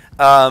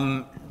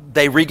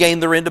 They regain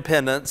their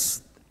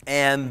independence,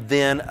 and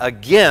then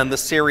again the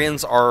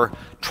Syrians are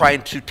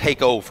trying to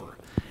take over.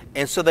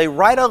 And so they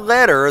write a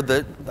letter,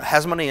 the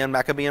Hasmonean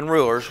Maccabean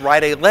rulers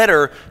write a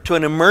letter to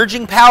an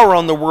emerging power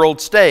on the world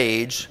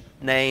stage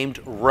named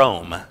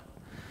Rome.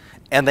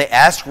 And they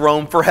ask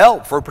Rome for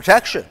help, for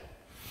protection.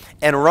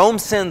 And Rome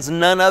sends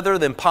none other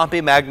than Pompey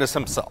Magnus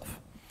himself.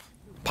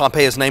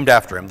 Pompey is named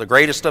after him, the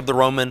greatest of the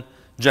Roman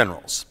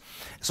generals.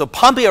 So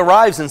Pompey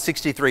arrives in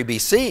 63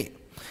 BC.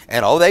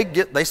 And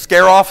they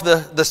scare off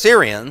the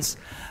Syrians,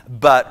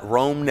 but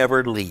Rome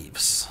never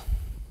leaves.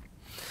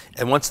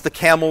 And once the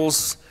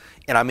camels,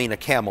 and I mean a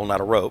camel,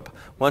 not a rope,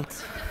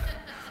 once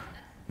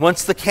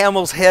Once the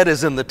camel's head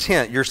is in the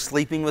tent, you're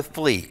sleeping with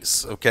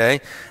fleas, okay?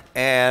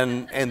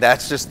 And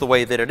that's just the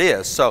way that it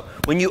is. So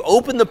when you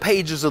open the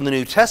pages of the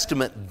New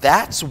Testament,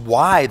 that's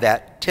why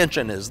that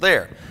tension is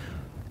there.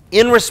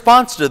 In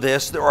response to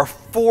this, there are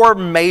 4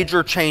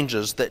 major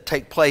changes that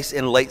take place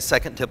in late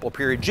Second Temple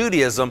period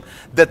Judaism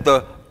that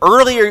the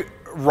earlier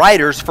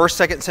writers,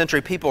 1st, 2nd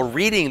century people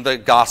reading the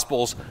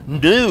Gospels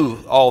knew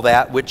all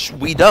that, which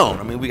we don't.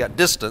 I mean, we got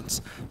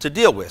distance to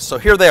deal with. So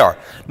here they are.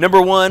 Number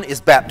 1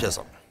 is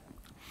baptism.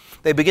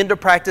 They begin to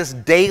practice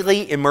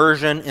daily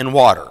immersion in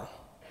water.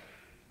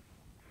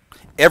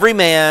 Every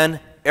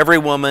man, every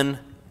woman,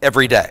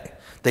 every day.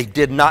 They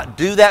did not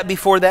do that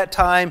before that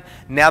time.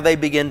 Now they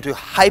begin to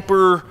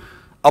hyper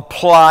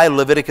apply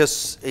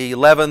Leviticus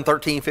 11,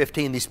 13,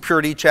 15, these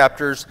purity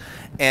chapters,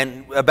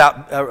 and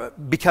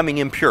about becoming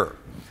impure.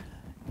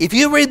 If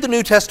you read the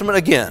New Testament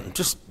again,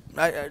 just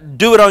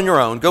do it on your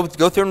own. Go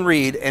through and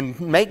read and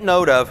make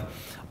note of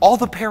all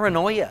the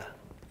paranoia.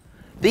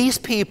 These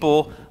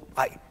people,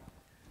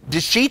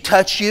 did she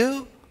touch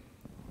you?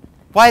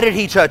 Why did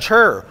he touch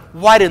her?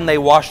 Why didn't they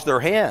wash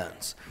their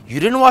hands? You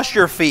didn't wash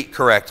your feet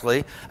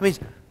correctly. I mean,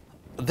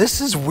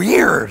 this is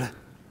weird.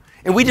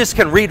 And we just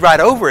can read right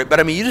over it, but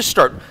I mean, you just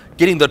start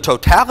getting the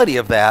totality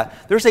of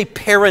that. There's a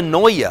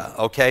paranoia,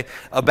 okay,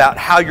 about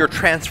how you're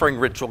transferring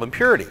ritual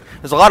impurity.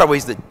 There's a lot of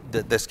ways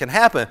that this can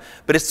happen,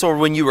 but it's sort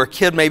of when you were a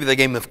kid, maybe the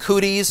game of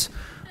cooties,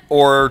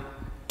 or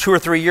 2 or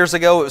 3 years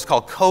ago, it was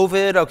called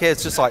COVID, okay?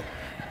 It's just like,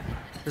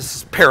 this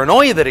is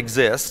paranoia that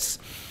exists.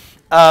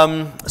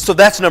 So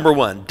that's number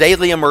 1,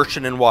 daily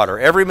immersion in water.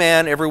 Every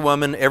man, every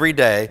woman, every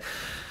day.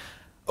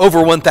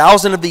 Over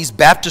 1,000 of these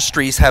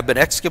baptistries have been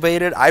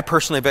excavated. I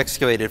personally have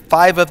excavated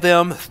 5 of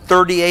them,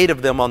 38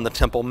 of them on the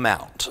Temple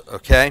Mount,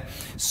 okay?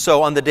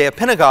 So on the day of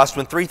Pentecost,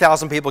 when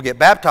 3,000 people get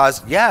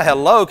baptized, yeah,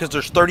 hello, because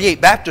there's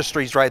 38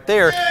 baptistries right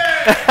there.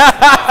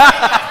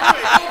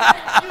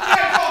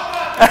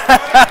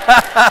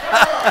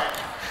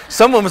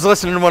 Someone was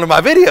listening to one of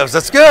my videos.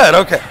 That's good,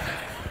 okay.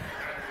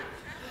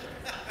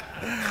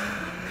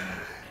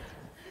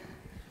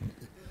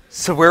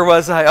 So where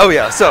was I? Oh,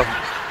 yeah, so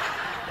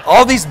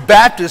all these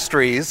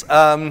baptistries,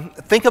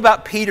 think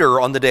about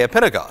Peter on the day of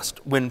Pentecost.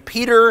 When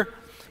Peter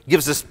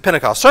gives this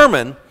Pentecost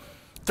sermon,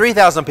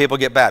 3,000 people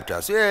get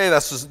baptized. Yay,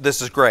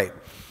 this is great.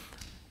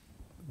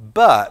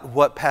 But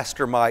what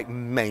Pastor Mike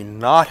may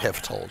not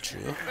have told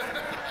you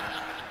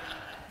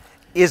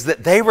is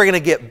that they were going to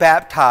get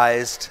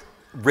baptized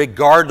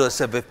regardless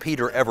of if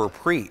Peter ever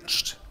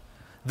preached.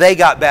 They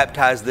got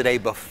baptized the day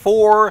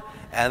before,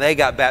 and they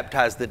got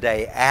baptized the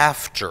day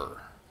after.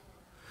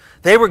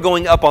 They were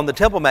going up on the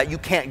Temple Mount. You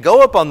can't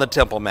go up on the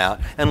Temple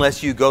Mount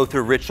unless you go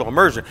through ritual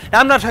immersion. Now,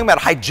 I'm not talking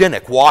about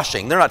hygienic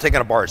washing. They're not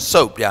taking a bar of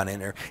soap down in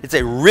there. It's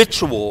a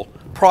ritual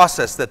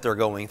process that they're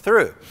going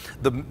through.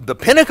 The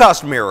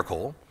Pentecost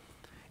miracle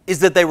is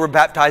that they were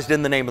baptized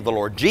in the name of the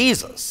Lord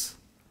Jesus.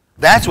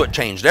 That's what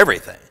changed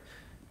everything.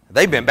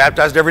 They've been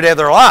baptized every day of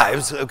their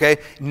lives, okay?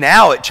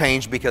 Now it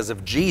changed because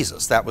of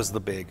Jesus. That was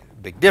the big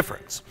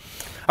difference.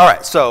 All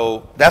right,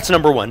 so that's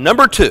number 1.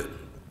 Number 2.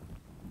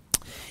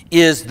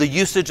 Is the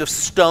usage of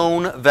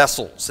stone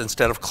vessels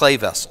instead of clay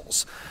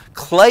vessels.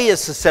 Clay is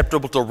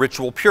susceptible to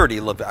ritual purity.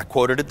 I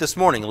quoted it this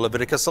morning,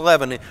 Leviticus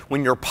 11.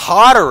 When your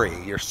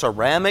pottery, your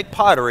ceramic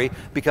pottery,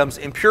 becomes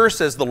impure,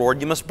 says the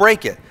Lord, you must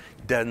break it.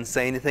 Doesn't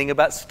say anything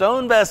about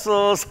stone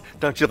vessels.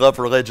 Don't you love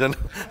religion?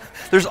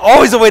 There's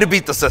always a way to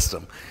beat the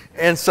system.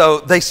 And so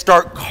they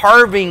start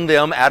carving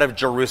them out of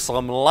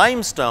Jerusalem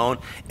limestone,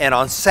 and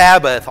on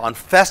Sabbath, on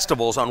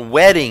festivals, on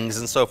weddings,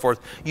 and so forth,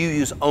 you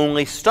use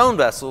only stone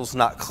vessels,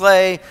 not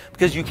clay,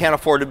 because you can't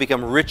afford to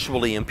become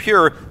ritually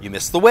impure. You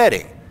miss the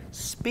wedding.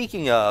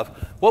 Speaking of,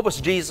 what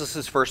was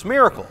Jesus' first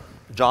miracle?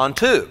 John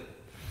 2.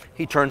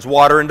 He turns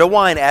water into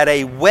wine at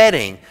a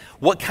wedding.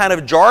 What kind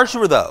of jars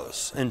were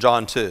those in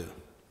John 2?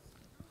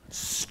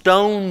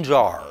 Stone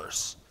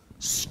jars.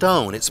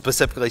 Stone, it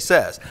specifically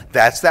says.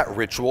 That's that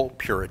ritual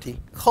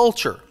purity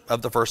culture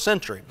of the first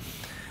century.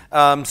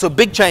 So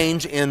big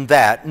change in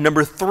that.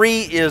 Number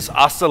 3 is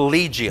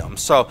oscilligium.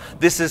 So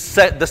this is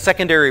the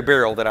secondary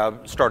burial that I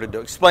started to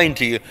explain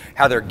to you,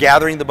 how they're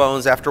gathering the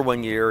bones after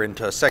 1 year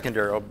into a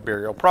secondary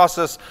burial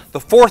process. The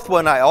 4th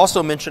one I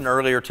also mentioned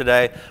earlier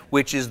today,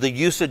 which is the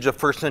usage of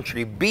 1st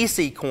century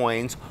BC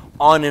coins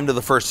on into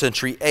the 1st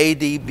century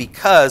AD,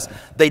 because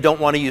they don't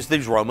want to use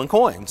these Roman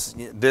coins.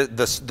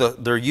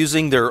 They're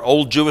using their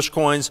old Jewish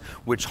coins,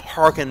 which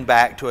harken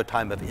back to a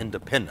time of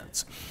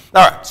independence.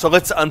 All right, so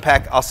let's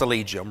unpack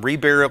oscilligium,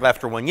 reburial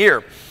after 1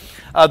 year.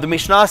 The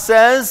Mishnah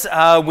says,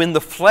 when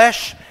the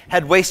flesh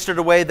had wasted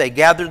away, they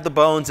gathered the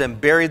bones and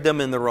buried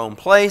them in their own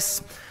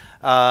place.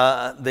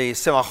 The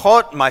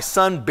Semachot, my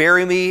son,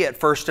 bury me at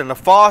first in a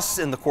foss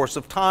in the course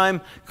of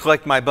time,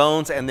 collect my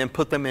bones, and then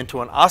put them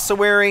into an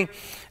ossuary.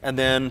 And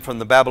then from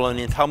the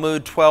Babylonian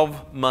Talmud,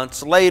 12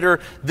 months later,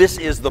 this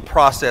is the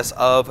process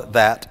of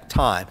that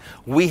time.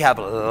 We have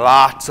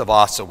lots of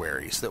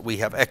ossuaries that we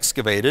have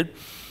excavated.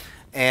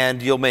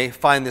 And you may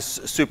find this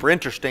super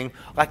interesting.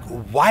 Like,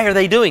 why are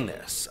they doing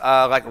this?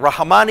 Like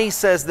Rahmani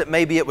says that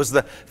maybe it was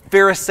the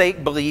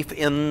Pharisaic belief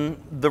in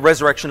the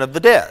resurrection of the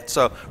dead.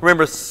 So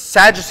remember,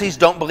 Sadducees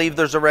don't believe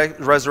there's a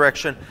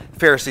resurrection.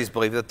 Pharisees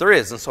believe that there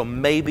is. And so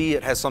maybe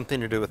it has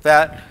something to do with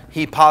that.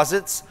 He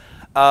posits.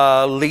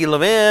 Lee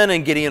Levin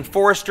and Gideon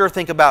Forrester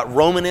think about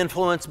Roman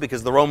influence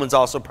because the Romans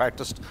also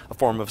practiced a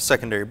form of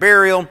secondary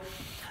burial.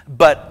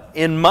 But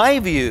in my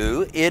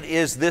view, it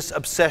is this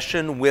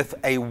obsession with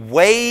a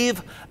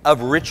wave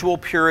of ritual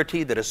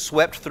purity that has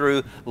swept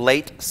through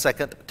late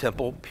Second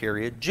Temple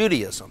period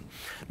Judaism.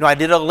 Now, I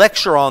did a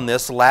lecture on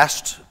this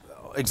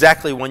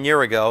exactly 1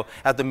 year ago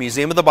at the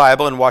Museum of the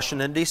Bible in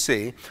Washington,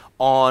 D.C.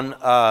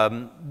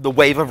 on the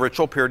wave of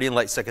ritual purity in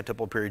late Second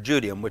Temple period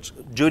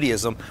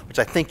Judaism, which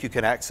I think you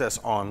can access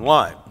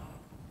online.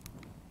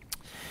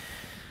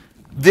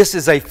 This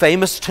is a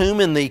famous tomb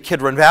in the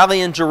Kidron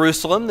Valley in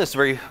Jerusalem, this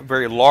very,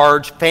 very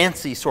large,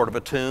 fancy sort of a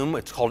tomb.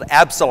 It's called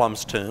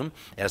Absalom's tomb.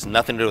 It has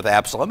nothing to do with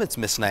Absalom. It's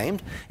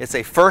misnamed. It's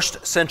a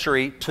first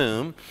century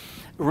tomb.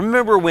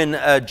 Remember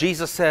when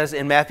Jesus says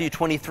in Matthew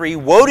 23,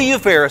 "Woe to you,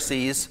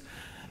 Pharisees!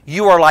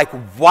 You are like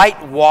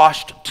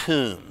whitewashed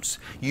tombs.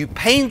 You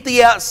paint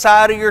the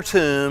outside of your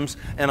tombs,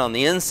 and on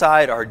the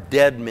inside are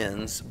dead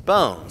men's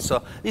bones."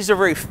 So these are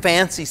very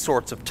fancy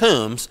sorts of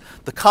tombs.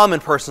 The common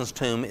person's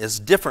tomb is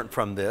different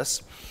from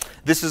this.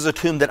 This is a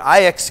tomb that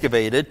I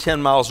excavated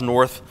 10 miles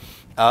north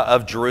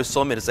of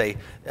Jerusalem. It is a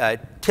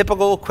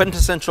typical,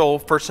 quintessential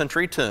first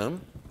century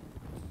tomb.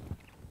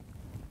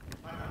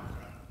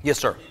 Yes,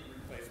 sir.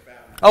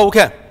 Oh,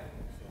 okay.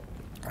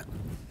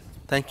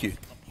 Thank you.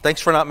 Thanks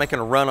for not making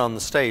a run on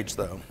the stage,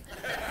 though.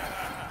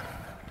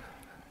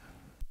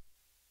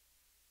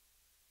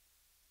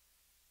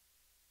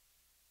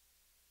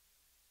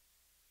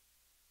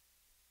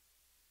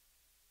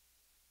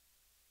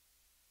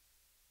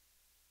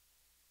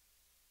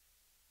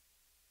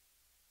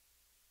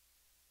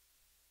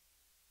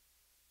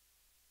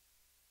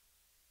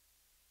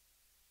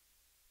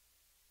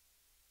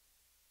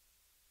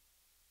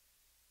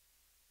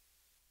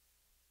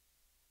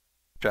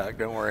 Jack,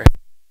 don't worry.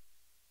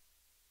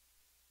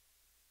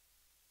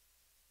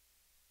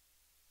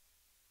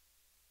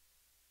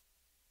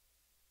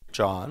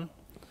 John,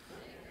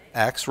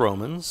 Acts,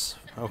 Romans.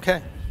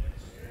 Okay.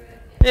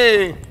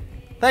 Hey,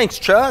 thanks,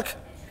 Chuck.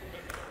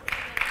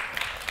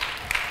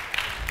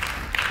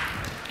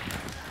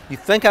 You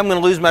think I'm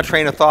going to lose my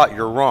train of thought?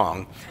 You're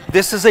wrong.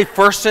 This is a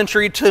first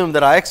century tomb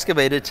that I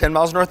excavated 10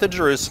 miles north of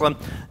Jerusalem.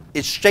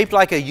 It's shaped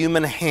like a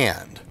human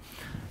hand.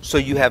 So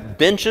you have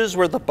benches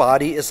where the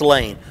body is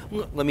laying.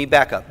 Let me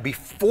back up.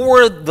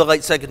 Before the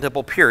late Second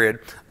Temple period,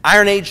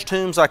 Iron Age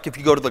tombs, like if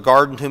you go to the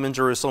Garden Tomb in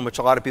Jerusalem, which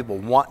a lot of people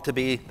want to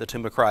be the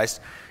tomb of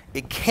Christ,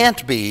 it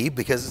can't be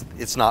because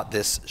it's not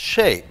this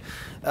shape.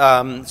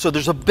 So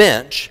there's a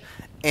bench,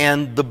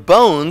 and the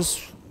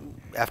bones,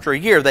 after a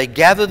year, they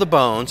gather the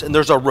bones, and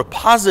there's a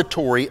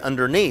repository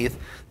underneath.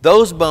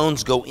 Those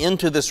bones go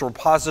into this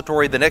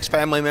repository. The next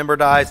family member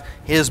dies,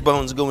 his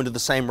bones go into the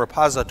same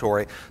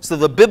repository. So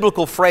the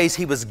biblical phrase,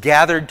 he was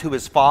gathered to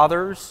his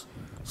fathers,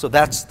 so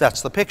that's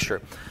the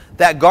picture.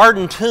 That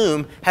garden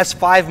tomb has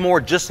 5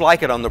 more just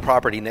like it on the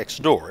property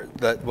next door,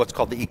 what's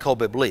called the Ecole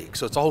Biblique.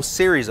 So it's a whole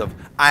series of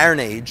Iron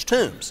Age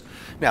tombs.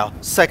 Now,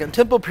 Second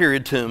Temple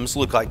period tombs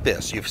look like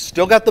this. You've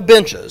still got the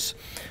benches,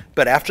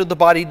 but after the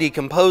body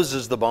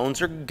decomposes, the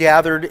bones are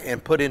gathered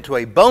and put into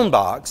a bone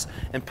box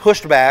and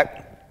pushed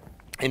back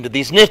into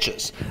these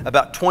niches.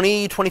 About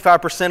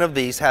 20-25% of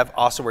these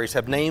ossuaries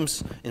have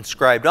names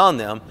inscribed on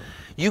them.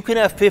 You can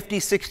have 50,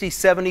 60,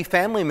 70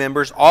 family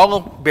members all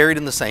buried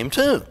in the same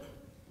tomb.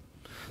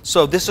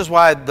 So this is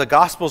why the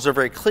Gospels are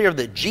very clear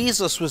that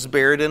Jesus was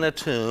buried in a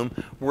tomb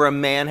where a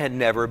man had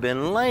never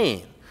been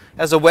laid.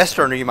 As a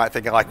Westerner, you might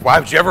think, like, why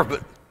would you ever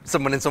put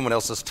someone in someone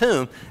else's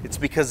tomb? It's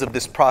because of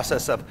this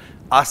process of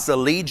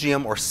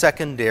ossuagium, or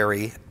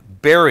secondary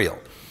burial.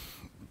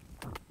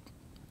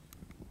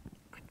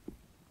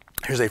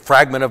 Here's a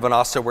fragment of an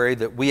ossuary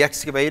that we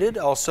excavated,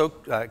 also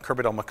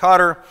Kermit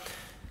el-Makadr.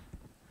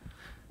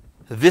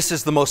 This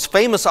is the most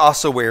famous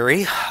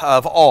ossuary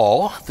of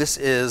all. This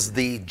is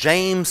the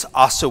James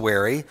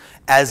ossuary,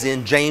 as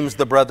in James,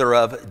 the brother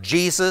of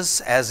Jesus,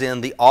 as in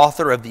the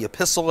author of the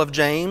Epistle of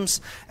James,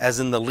 as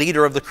in the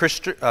leader of the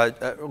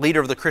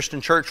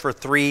Christian church for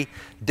 3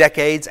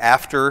 decades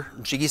after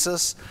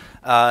Jesus.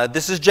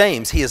 This is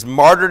James. He is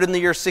martyred in the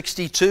year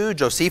 62.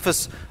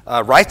 Josephus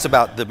writes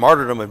about the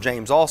martyrdom of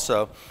James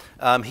also.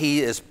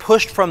 He is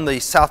pushed from the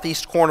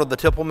southeast corner of the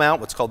Temple Mount,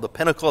 what's called the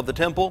pinnacle of the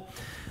temple,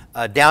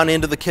 down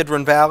into the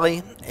Kidron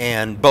Valley,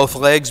 and both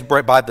legs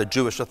by the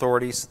Jewish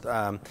authorities.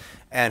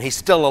 And he's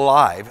still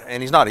alive,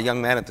 and he's not a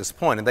young man at this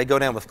point, and they go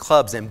down with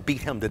clubs and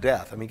beat him to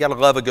death. I mean, you got to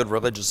love a good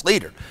religious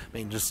leader. I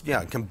mean, just,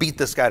 can beat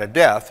this guy to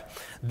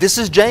death. This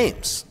is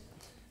James.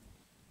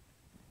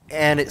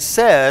 And it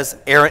says,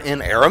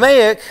 in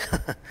Aramaic,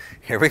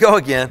 here we go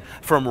again,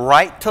 from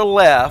right to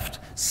left,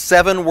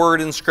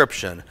 7-word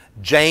inscription,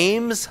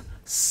 James,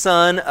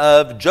 son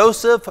of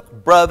Joseph,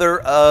 brother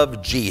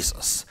of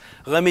Jesus.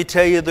 Let me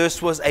tell you,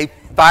 this was a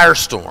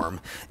firestorm.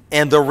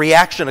 And the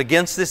reaction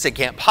against this, it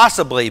can't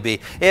possibly be.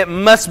 It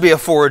must be a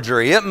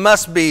forgery. It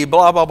must be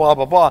blah, blah, blah,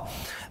 blah,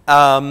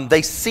 blah.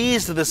 They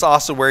seized this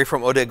ossuary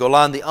from Oded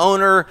Golan. The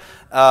owner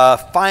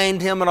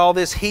fined him and all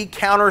this. He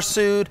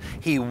countersued.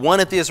 He won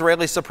at the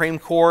Israeli Supreme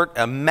Court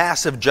a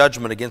massive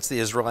judgment against the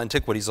Israel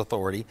Antiquities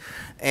Authority.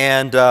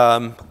 And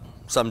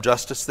some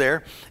justice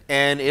there,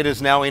 and it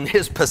is now in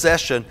his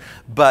possession.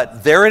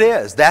 But there it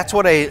is. That's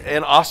what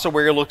an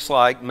ossuary looks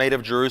like, made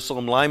of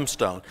Jerusalem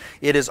limestone.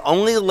 It has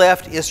only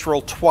left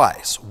Israel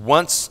twice.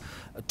 Once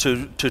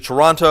to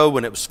Toronto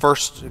when it was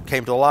first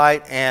came to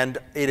light, and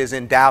it is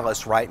in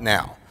Dallas right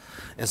now.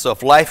 And so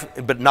if life,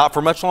 but not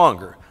for much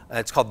longer.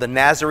 It's called the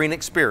Nazarene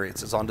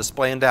Experience. It's on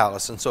display in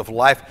Dallas. And so if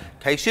life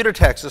takes you to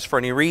Texas for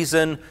any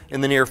reason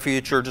in the near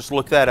future, just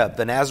look that up,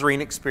 the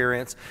Nazarene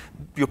Experience.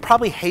 You'll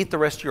probably hate the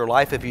rest of your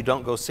life if you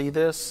don't go see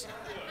this.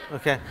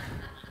 Okay?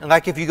 And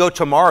like if you go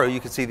tomorrow, you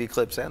can see the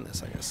eclipse and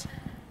this, I guess.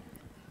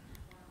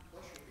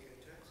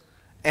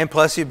 And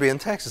plus you'd be in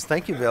Texas.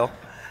 Thank you, Bill.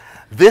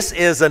 This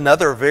is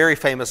another very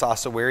famous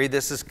ossuary.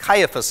 This is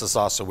Caiaphas'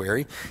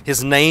 ossuary.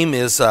 His name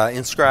is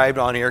inscribed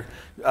on here,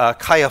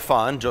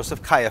 Caiaphon,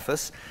 Joseph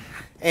Caiaphas.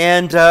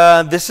 And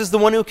this is the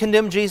one who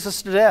condemned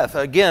Jesus to death.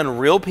 Again,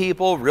 real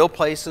people, real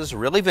places,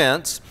 real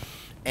events,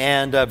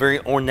 and a very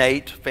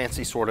ornate,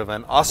 fancy sort of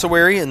an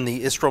ossuary in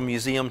the Israel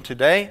Museum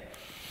today.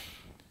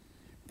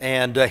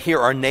 And here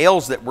are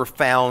nails that were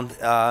found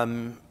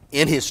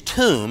in his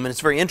tomb, and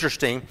it's very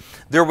interesting.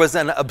 There was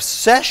an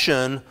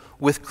obsession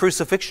with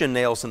crucifixion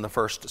nails in the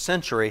first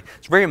century.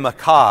 It's very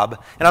macabre,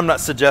 and I'm not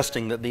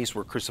suggesting that these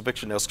were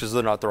crucifixion nails because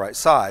they're not the right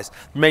size.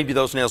 Maybe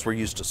those nails were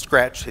used to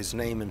scratch his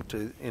name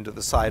into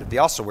the side of the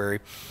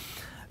ossuary.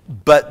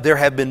 But there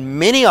have been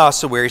many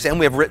ossuaries, and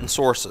we have written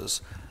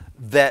sources,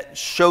 that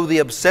show the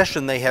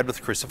obsession they had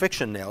with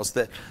crucifixion nails,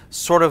 that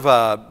sort of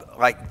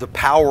like the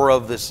power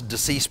of this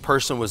deceased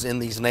person was in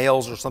these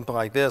nails or something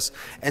like this.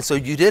 And so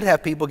you did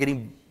have people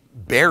getting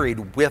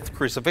buried with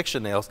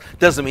crucifixion nails.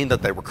 Doesn't mean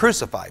that they were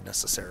crucified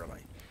necessarily.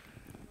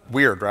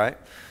 Weird, right?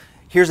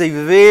 Here's a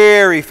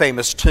very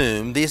famous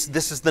tomb.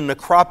 This is the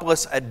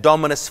necropolis at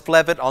Dominus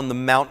Flevit on the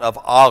Mount of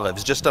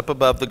Olives, just up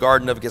above the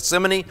Garden of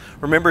Gethsemane.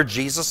 Remember,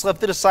 Jesus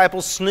left the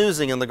disciples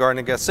snoozing in the Garden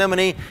of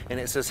Gethsemane, and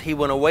it says he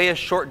went away a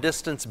short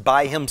distance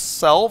by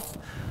himself.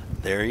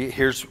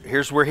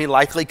 Here's where he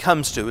likely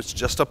comes to. It's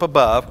just up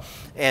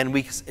above, and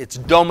it's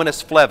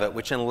Dominus Flevit,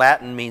 which in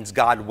Latin means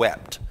God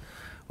wept,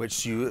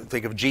 which you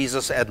think of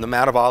Jesus at the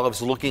Mount of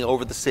Olives looking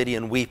over the city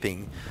and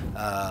weeping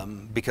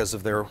because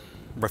of their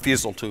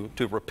refusal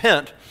to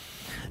repent.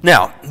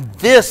 Now,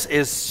 this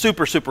is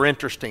super, super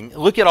interesting.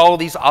 Look at all of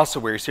these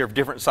ossuaries here of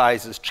different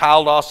sizes,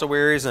 child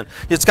ossuaries, and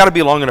it's got to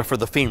be long enough for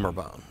the femur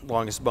bone,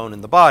 longest bone in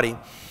the body.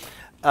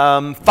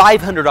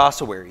 500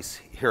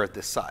 ossuaries here at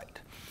this site.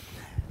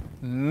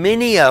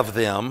 Many of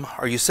them,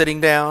 are you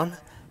sitting down?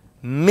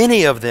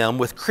 Many of them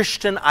with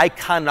Christian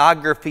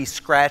iconography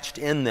scratched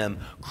in them,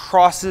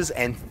 crosses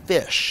and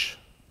fish.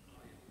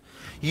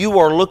 You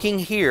are looking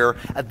here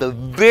at the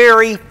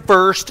very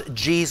first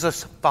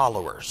Jesus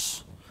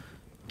followers.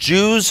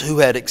 Jews who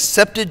had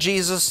accepted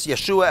Jesus,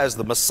 Yeshua, as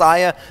the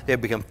Messiah. They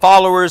have become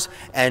followers,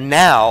 and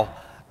now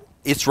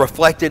it's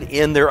reflected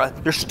in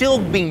they're still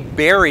being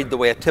buried the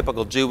way a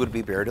typical Jew would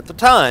be buried at the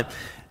time.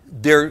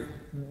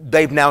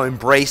 They've now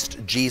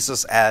embraced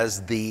Jesus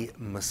as the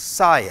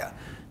Messiah.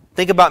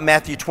 Think about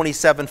Matthew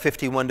 27,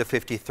 51 to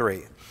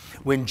 53.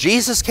 When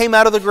Jesus came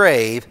out of the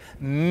grave,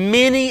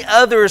 many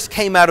others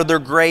came out of their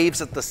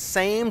graves at the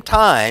same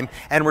time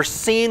and were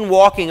seen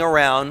walking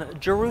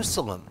around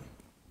Jerusalem.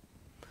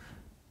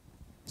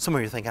 Some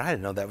of you are thinking, I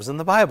didn't know that was in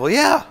the Bible.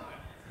 Yeah.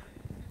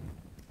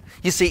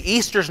 You see,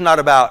 Easter's not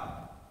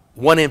about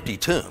one empty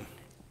tomb.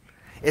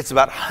 It's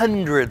about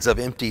hundreds of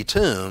empty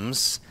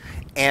tombs,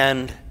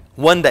 and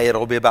one day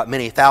it'll be about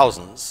many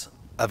thousands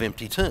of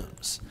empty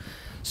tombs.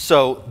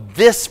 So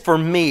this, for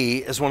me,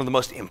 is one of the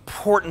most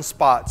important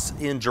spots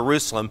in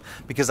Jerusalem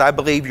because I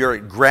believe you're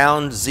at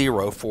ground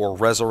zero for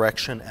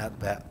resurrection at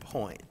that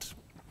point.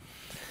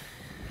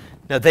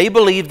 Now, they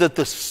believe that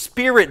the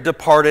spirit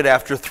departed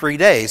after 3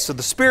 days. So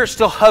the spirit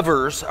still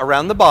hovers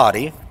around the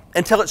body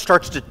until it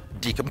starts to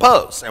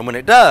decompose. And when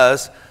it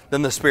does,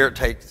 then the spirit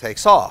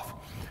takes off.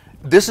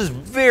 This is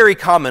very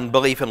common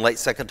belief in late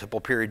Second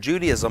Temple period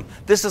Judaism.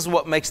 This is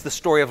what makes the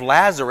story of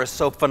Lazarus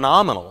so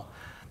phenomenal.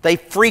 They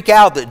freak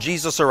out that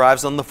Jesus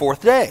arrives on the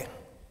fourth day.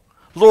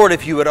 Lord,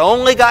 if you had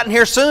only gotten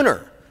here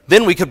sooner,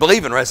 then we could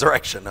believe in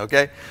resurrection,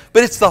 okay?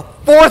 But it's the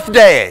fourth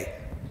day.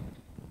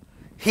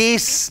 He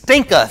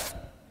stinketh.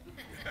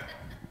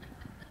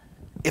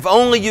 If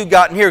only you'd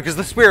gotten here, because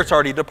the Spirit's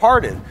already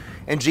departed.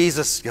 And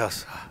Jesus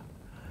goes,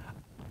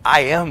 I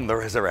am the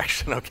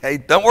resurrection, okay?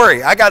 Don't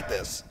worry, I got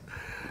this.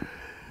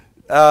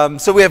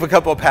 So we have a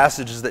couple of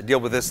passages that deal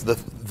with this,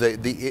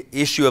 the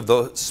issue of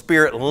the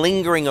spirit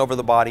lingering over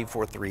the body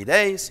for 3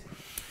 days.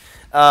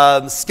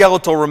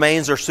 Skeletal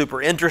remains are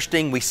super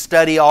interesting. We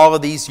study all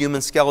of these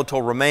human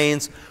skeletal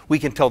remains. We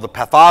can tell the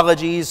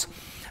pathologies.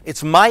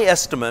 It's my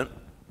estimate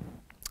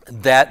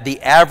that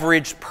the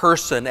average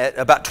person, at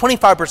about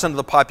 25% of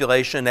the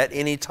population at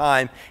any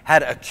time,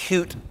 had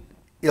acute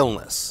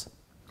illness.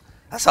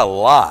 That's a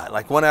lot.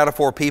 Like 1 out of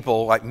 4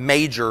 people, like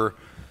major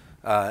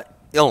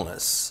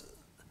illness.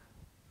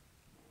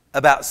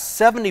 About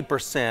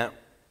 70%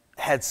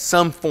 had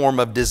some form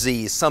of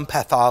disease, some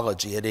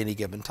pathology at any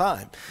given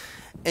time.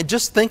 And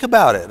just think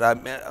about it.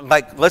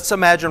 Like, let's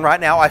imagine right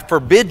now I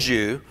forbid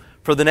you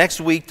for the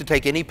next week to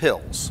take any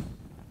pills.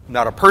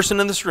 Not a person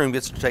in this room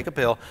gets to take a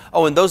pill.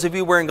 Oh, and those of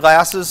you wearing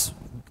glasses,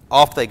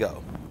 off they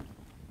go.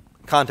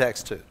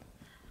 Contacts too.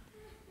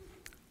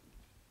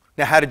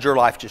 Now, how did your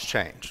life just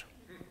change?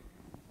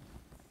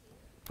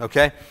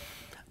 Okay?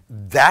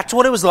 That's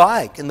what it was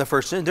like in the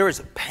first century. There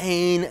was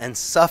pain and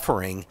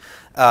suffering,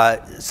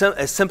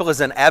 as simple as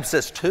an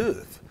abscessed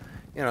tooth.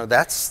 You know,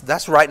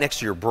 that's right next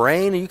to your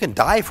brain, and you can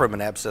die from an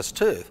abscessed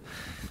tooth.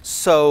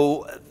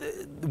 So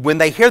when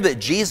they hear that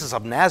Jesus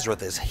of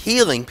Nazareth is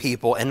healing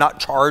people and not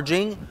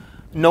charging,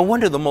 no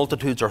wonder the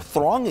multitudes are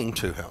thronging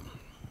to him.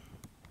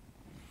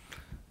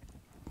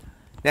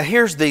 Now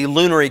here's the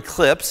lunar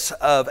eclipse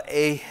of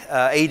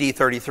AD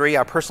 33.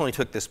 I personally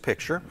took this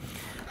picture.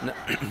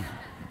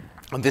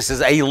 This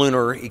is a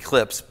lunar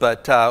eclipse,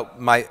 but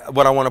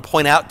what I want to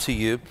point out to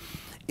you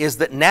is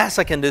that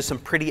NASA can do some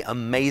pretty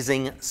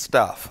amazing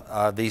stuff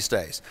these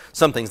days.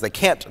 Some things they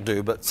can't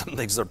do, but some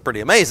things are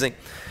pretty amazing.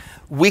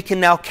 We can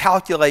now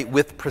calculate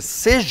with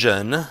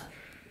precision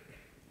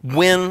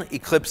when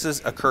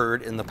eclipses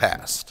occurred in the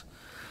past.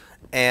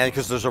 And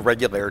because there's a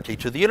regularity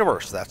to the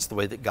universe, that's the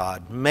way that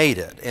God made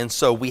it. And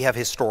so we have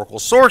historical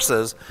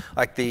sources,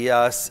 like the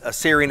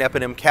Assyrian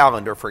Epidemic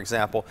Calendar, for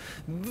example,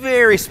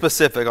 very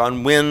specific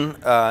on when,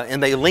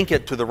 and they link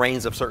it to the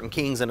reigns of certain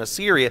kings in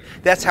Assyria.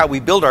 That's how we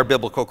build our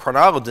biblical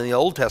chronology in the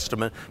Old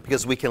Testament,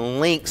 because we can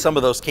link, some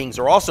of those kings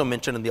are also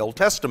mentioned in the Old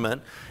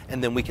Testament,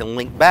 and then we can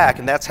link back,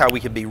 and that's how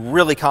we can be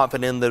really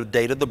confident in the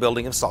date of the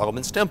building of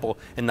Solomon's temple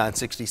in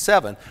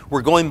 967.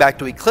 We're going back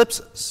to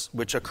eclipses,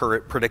 which occur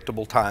at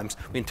predictable times.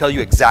 We can tell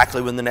you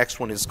exactly when the next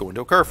one is going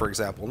to occur, for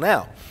example,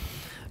 now.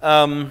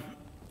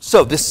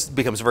 So this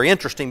becomes very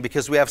interesting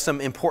because we have some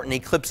important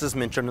eclipses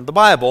mentioned in the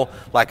Bible,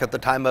 like at the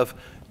time of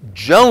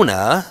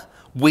Jonah.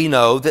 We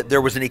know that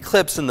there was an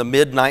eclipse in the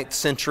mid-9th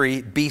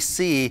century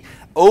BC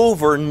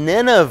over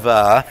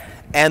Nineveh,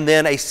 and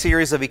then a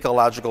series of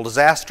ecological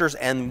disasters,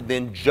 and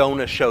then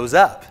Jonah shows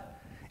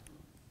up,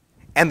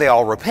 and they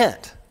all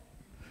repent.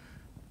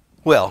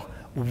 Well,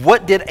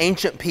 what did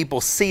ancient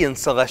people see in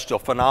celestial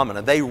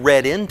phenomena? They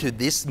read into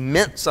this,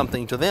 meant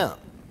something to them.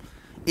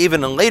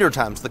 Even in later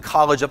times, the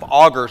College of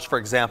Augurs, for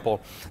example,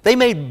 they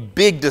made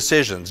big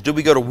decisions. Do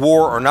we go to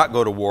war or not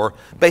go to war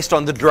based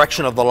on the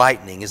direction of the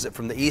lightning? Is it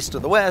from the east to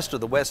the west or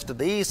the west to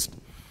the east?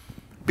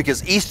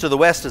 Because east to the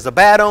west is a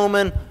bad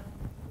omen,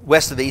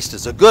 west to the east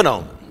is a good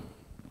omen.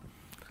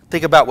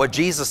 Think about what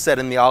Jesus said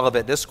in the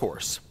Olivet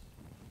Discourse.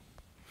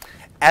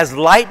 As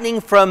lightning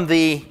from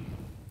the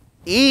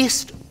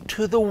east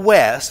to the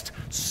west,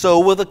 so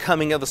will the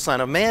coming of the Son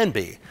of Man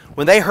be.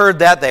 When they heard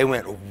that, they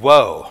went,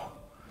 whoa.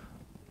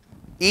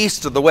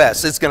 East to the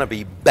west, it's going to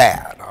be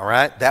bad, all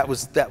right? That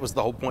was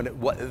the whole point of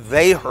what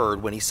they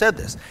heard when he said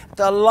this.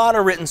 There are a lot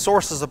of written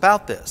sources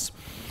about this.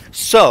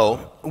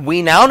 So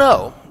we now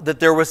know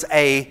that there was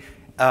a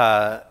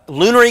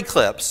lunar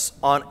eclipse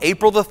on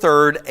April the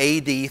 3rd,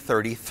 AD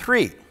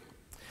 33.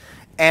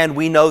 And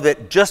we know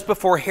that just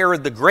before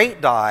Herod the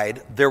Great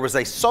died, there was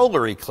a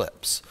solar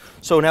eclipse.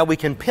 So now we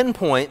can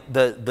pinpoint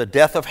the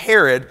death of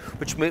Herod,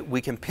 which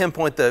we can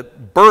pinpoint the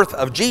birth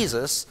of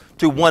Jesus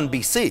to 1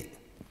 BC.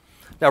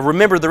 Now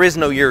remember, there is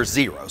no year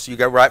 0, so you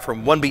go right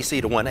from 1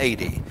 BC to 1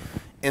 AD.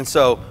 And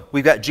so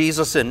we've got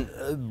Jesus in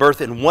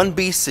birth in 1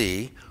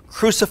 BC,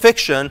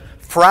 crucifixion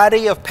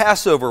Friday of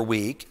Passover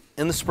week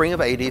in the spring of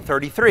AD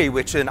 33,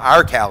 which in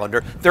our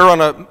calendar, they're on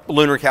a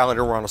lunar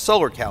calendar, we're on a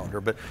solar calendar,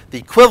 but the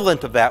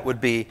equivalent of that would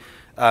be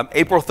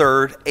April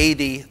 3rd,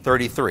 AD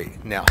 33.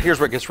 Now, here's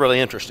where it gets really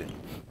interesting.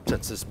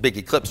 Since this big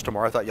eclipse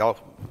tomorrow, I thought y'all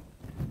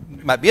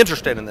might be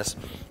interested in this.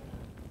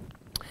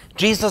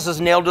 Jesus is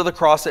nailed to the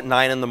cross at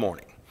 9 in the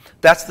morning.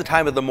 That's the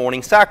time of the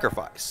morning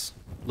sacrifice.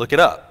 Look it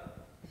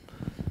up.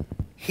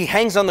 He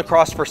hangs on the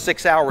cross for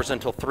 6 hours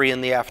until 3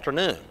 in the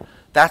afternoon.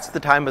 That's the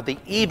time of the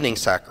evening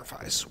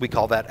sacrifice. We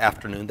call that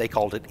afternoon. They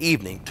called it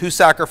evening. 2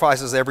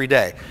 sacrifices every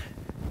day.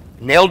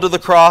 Nailed to the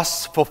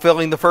cross,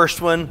 fulfilling the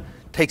first one,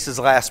 takes his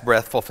last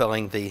breath,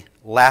 fulfilling the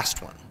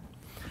last one.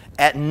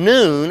 At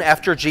noon,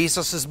 after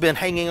Jesus has been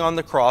hanging on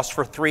the cross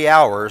for 3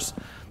 hours,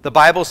 the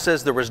Bible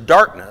says there was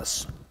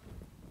darkness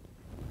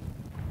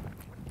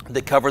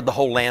that covered the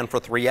whole land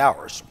for 3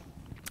 hours.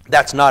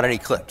 That's not an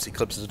eclipse.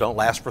 Eclipses don't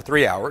last for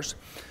 3 hours.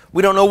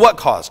 We don't know what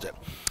caused it.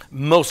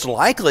 Most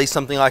likely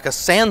something like a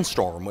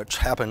sandstorm, which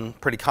happened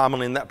pretty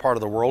commonly in that part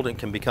of the world and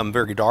can become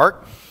very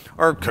dark.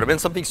 Or it could have been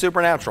something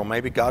supernatural.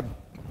 Maybe God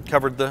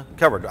covered it.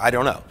 I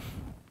don't know.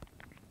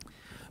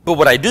 But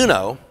what I do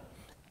know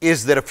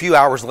is that a few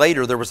hours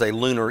later there was a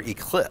lunar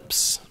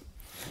eclipse.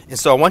 And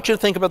so I want you to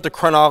think about the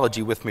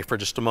chronology with me for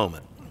just a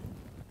moment.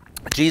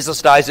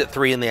 Jesus dies at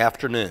 3 in the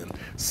afternoon.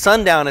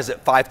 Sundown is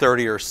at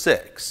 5:30 or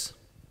 6.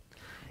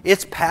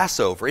 It's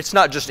Passover. It's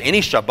not just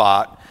any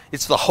Shabbat.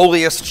 It's the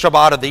holiest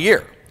Shabbat of the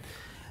year.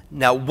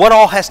 Now, what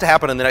all has to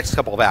happen in the next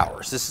couple of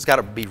hours? This has got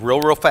to be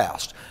real, real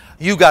fast.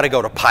 You got to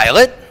go to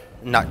Pilate.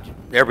 Not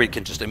everybody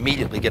can just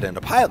immediately get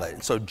into Pilate.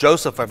 And so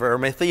Joseph of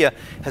Arimathea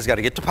has got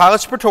to get to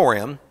Pilate's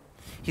praetorium.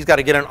 He's got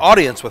to get an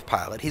audience with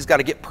Pilate. He's got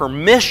to get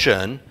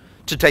permission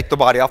to take the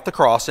body off the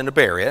cross and to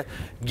bury it,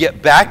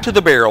 get back to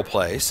the burial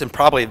place, and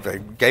probably they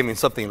gave him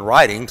something in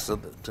writing so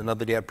to know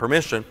that he had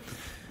permission,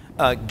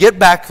 get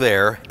back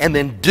there, and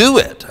then do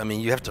it. I mean,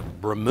 you have to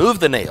remove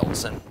the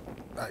nails and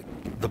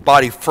the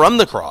body from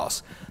the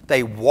cross.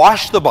 They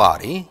wash the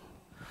body,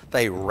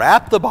 they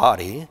wrap the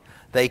body,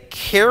 they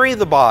carry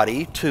the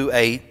body to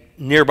a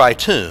nearby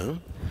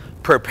tomb,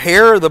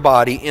 prepare the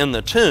body in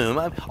the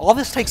tomb. All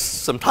this takes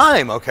some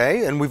time,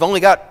 okay? And we've only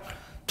got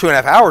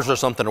 2.5 hours or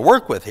something to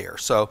work with here.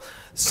 So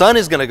sun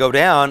is going to go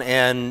down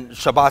and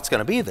Shabbat's going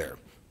to be there.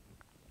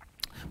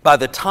 By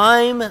the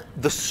time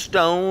the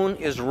stone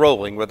is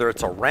rolling, whether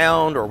it's a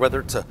round or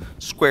whether it's a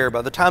square,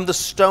 by the time the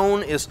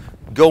stone is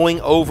going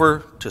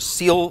over to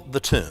seal the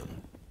tomb,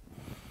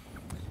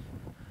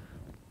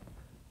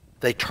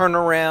 they turn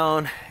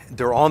around,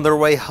 they're on their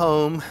way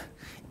home,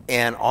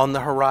 and on the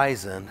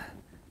horizon,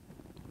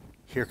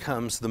 here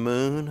comes the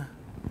moon,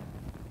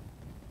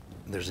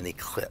 and there's an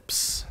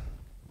eclipse.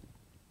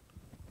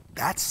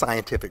 That's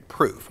scientific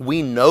proof.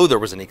 We know there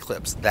was an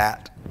eclipse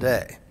that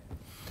day.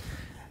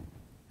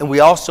 And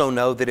we also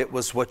know that it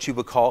was what you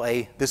would call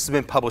this has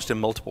been published in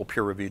multiple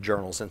peer-reviewed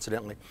journals,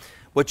 incidentally,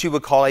 what you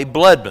would call a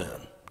blood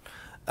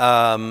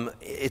moon.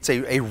 It's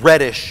a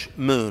reddish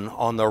moon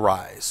on the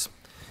rise.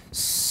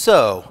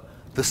 So,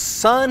 the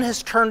sun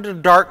has turned to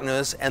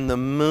darkness and the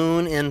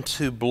moon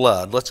into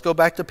blood. Let's go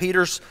back to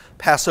Peter's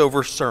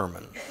Passover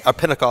sermon, a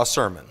Pentecost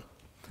sermon.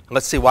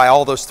 Let's see why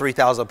all those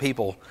 3,000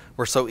 people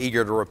were so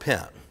eager to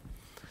repent.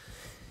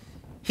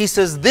 He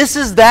says, "This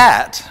is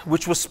that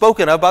which was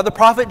spoken of by the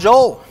prophet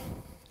Joel,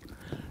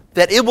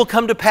 that it will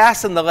come to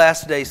pass in the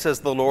last day,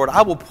 says the Lord,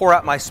 I will pour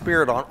out my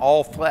spirit on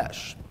all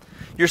flesh.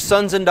 Your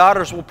sons and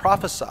daughters will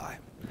prophesy.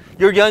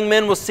 Your young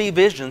men will see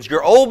visions.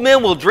 Your old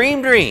men will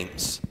dream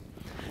dreams.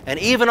 And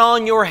even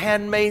on your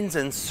handmaidens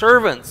and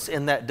servants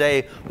in that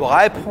day will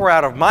I pour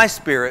out of my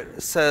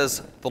spirit,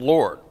 says the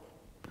Lord.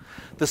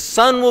 The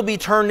sun will be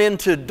turned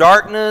into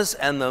darkness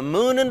and the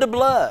moon into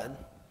blood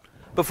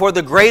before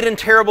the great and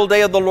terrible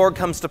day of the Lord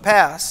comes to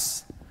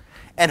pass.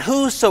 And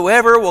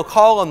whosoever will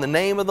call on the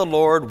name of the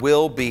Lord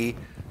will be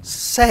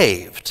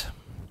saved."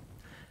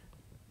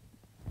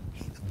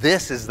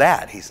 This is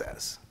that, he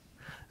says.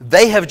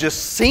 They have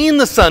just seen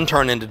the sun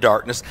turn into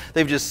darkness.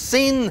 They've just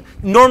seen,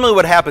 normally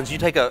what happens, you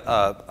take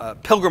a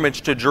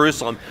pilgrimage to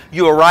Jerusalem,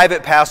 you arrive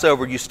at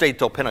Passover, you stay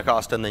till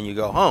Pentecost, and then you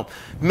go home.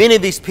 Many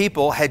of these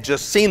people had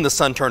just seen the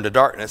sun turn to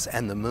darkness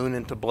and the moon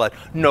into blood.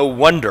 No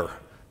wonder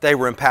they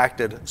were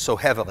impacted so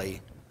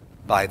heavily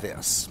by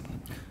this.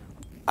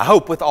 I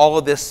hope with all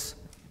of this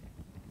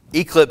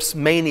eclipse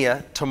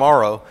mania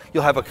tomorrow,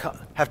 you'll have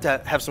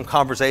to have some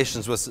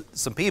conversations with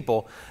some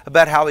people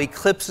about how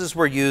eclipses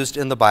were used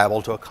in the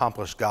Bible to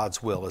accomplish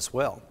God's will as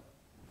well.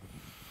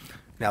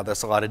 Now,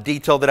 that's a lot of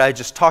detail that I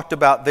just talked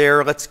about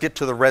there. Let's get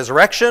to the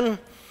resurrection.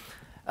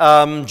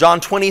 John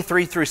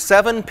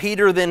 23-7,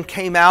 Peter then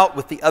came out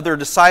with the other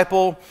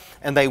disciple,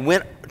 and they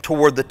went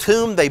toward the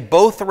tomb. They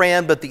both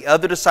ran, but the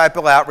other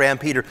disciple outran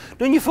Peter.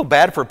 Don't you feel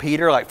bad for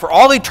Peter? Like, for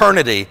all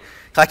eternity,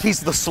 like he's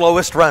the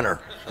slowest runner,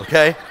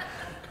 okay?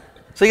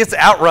 So he gets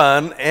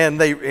outrun,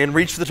 and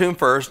reached the tomb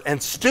first,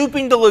 and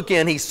stooping to look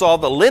in, he saw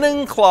the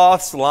linen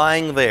cloths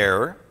lying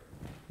there,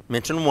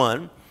 mention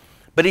one,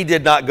 but he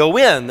did not go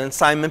in. Then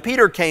Simon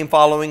Peter came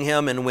following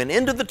him and went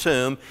into the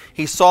tomb.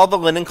 He saw the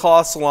linen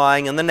cloths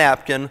lying and the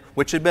napkin,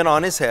 which had been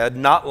on his head,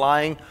 not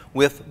lying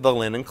with the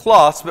linen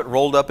cloths, but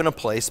rolled up in a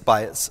place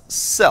by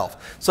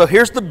itself. So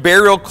here's the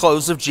burial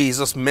clothes of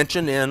Jesus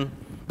mentioned in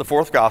the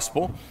fourth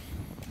gospel.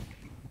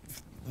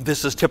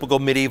 This is typical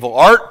medieval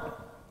art.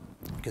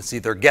 You can see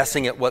they're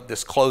guessing at what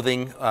this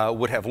clothing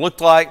would have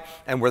looked like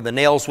and where the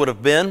nails would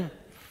have been.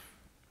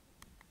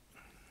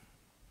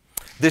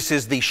 This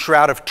is the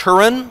Shroud of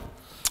Turin.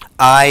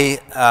 I,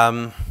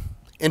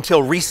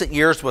 until recent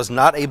years, was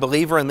not a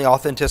believer in the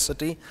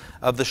authenticity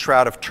of the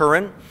Shroud of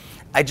Turin.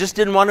 I just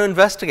didn't want to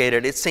investigate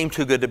it. It seemed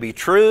too good to be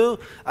true.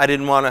 I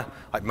didn't want to,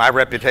 like my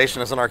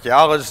reputation as an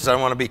archaeologist, I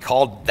don't want to be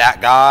called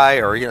that guy,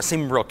 or it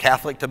seemed real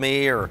Catholic to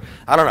me, or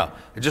I don't know.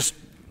 It just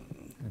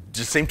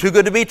seemed too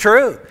good to be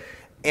true.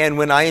 And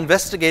when I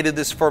investigated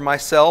this for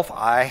myself,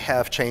 I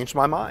have changed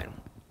my mind.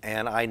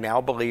 And I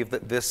now believe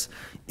that this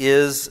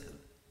is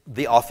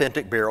the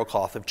authentic burial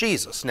cloth of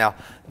Jesus. Now,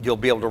 you'll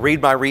be able to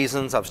read my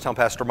reasons. I was telling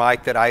Pastor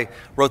Mike that I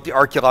wrote the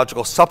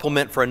archaeological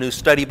supplement for a new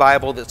study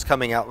Bible that's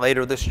coming out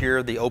later this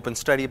year, the Open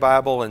Study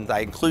Bible, and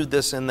I include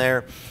this in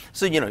there.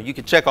 So, you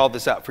can check all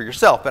this out for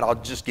yourself, but I'll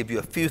just give you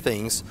a few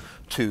things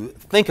to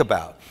think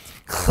about.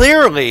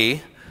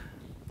 Clearly,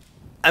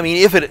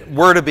 if it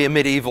were to be a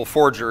medieval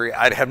forgery,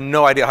 I'd have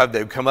no idea how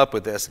they'd come up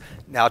with this.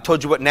 Now, I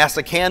told you what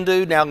NASA can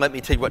do. Now let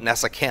me tell you what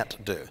NASA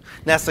can't do.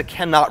 NASA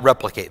cannot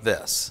replicate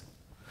this.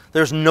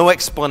 There's no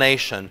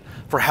explanation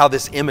for how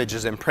this image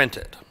is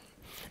imprinted.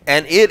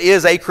 And it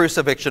is a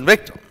crucifixion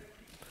victim.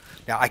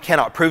 Now, I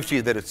cannot prove to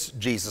you that it's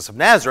Jesus of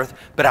Nazareth,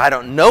 but I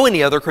don't know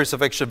any other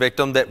crucifixion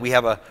victim that we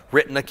have a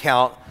written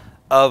account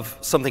of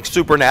something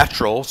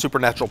supernatural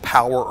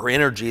power or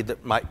energy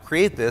that might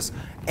create this,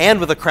 and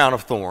with a crown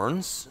of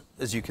thorns,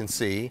 as you can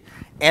see,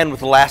 and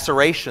with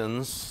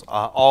lacerations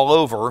all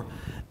over,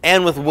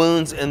 and with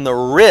wounds in the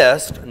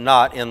wrist,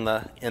 not in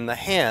the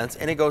hands,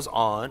 and it goes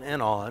on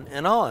and on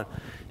and on.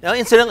 Now,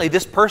 incidentally,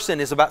 this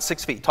person is about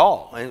 6 feet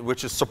tall,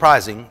 which is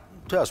surprising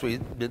to us. We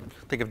did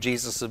think of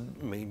Jesus as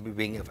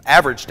being of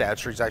average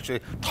stature. He's actually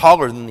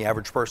taller than the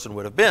average person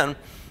would have been.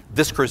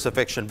 This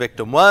crucifixion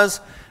victim has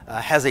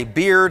a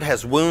beard,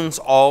 has wounds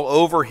all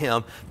over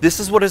him. This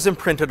is what is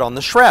imprinted on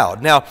the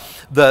shroud. Now,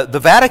 the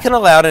Vatican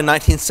allowed in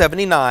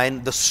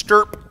 1979 the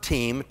STIRP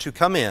team to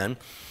come in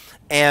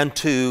and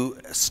to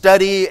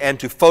study and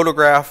to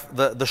photograph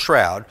the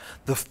shroud.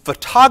 The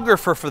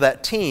photographer for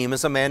that team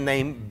is a man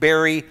named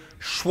Barry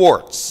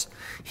Schwartz.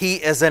 He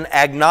is an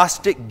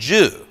agnostic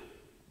Jew.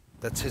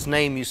 That's his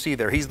name you see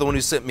there. He's the one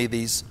who sent me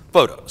these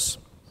photos.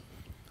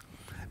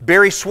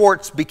 Barry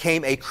Schwartz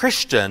became a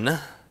Christian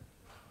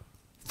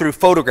through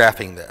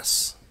photographing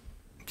this.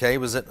 Okay, he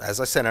was, as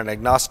I said, an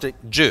agnostic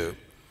Jew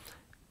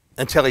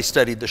until he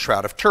studied the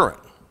Shroud of Turin.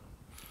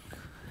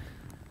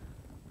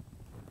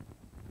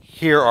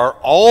 Here are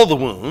all the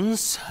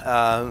wounds.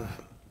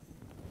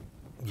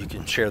 You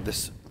can share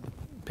this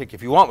pic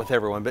if you want with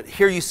everyone, but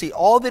here you see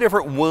all the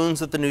different wounds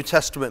that the New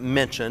Testament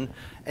mentioned,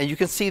 and you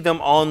can see them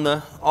on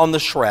the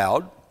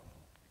shroud.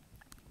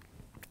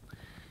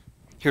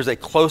 Here's a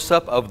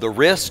close-up of the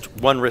wrist.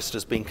 One wrist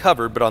is being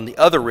covered, but on the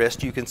other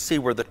wrist you can see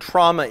where the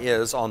trauma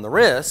is on the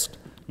wrist,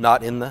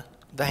 not in the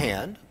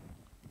hand.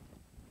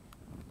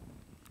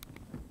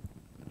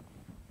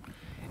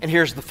 And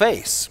here's the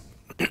face.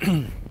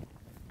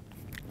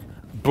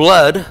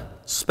 Blood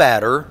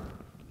spatter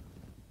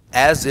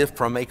as if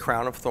from a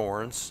crown of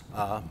thorns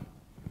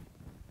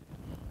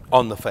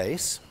on the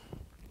face.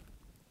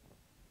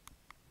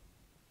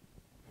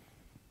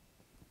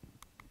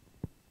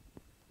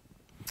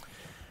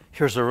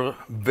 Here's a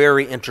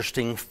very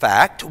interesting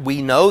fact.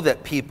 We know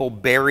that people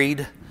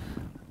buried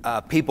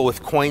people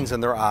with coins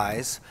in their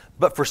eyes,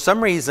 but for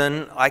some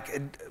reason,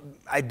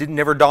 it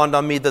never dawned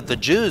on me that the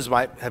Jews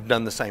might have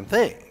done the same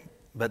thing.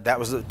 But that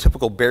was a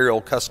typical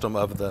burial custom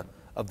of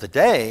the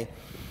day.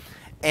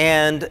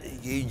 And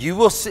you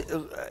will see,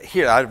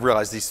 here I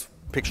realize these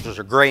pictures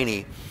are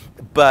grainy,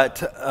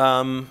 but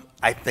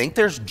I think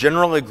there's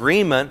general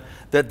agreement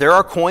that there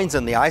are coins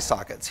in the eye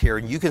sockets here.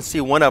 And you can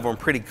see one of them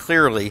pretty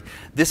clearly.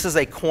 This is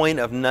a coin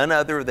of none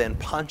other than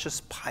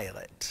Pontius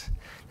Pilate.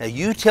 Now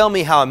you tell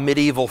me how a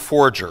medieval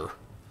forger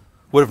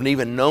would have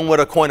even known what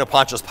a coin of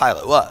Pontius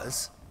Pilate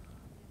was.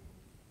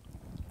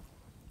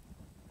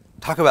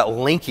 Talk about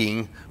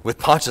linking with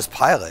Pontius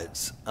Pilate.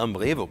 It's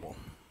unbelievable.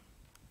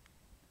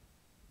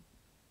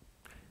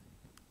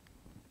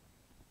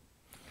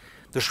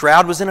 The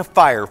shroud was in a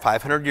fire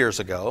 500 years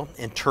ago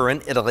in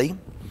Turin, Italy.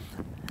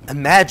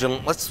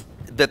 Imagine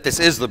that this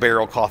is the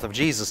burial cloth of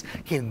Jesus.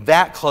 Came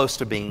that close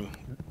to being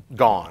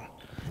gone.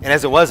 And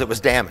as it was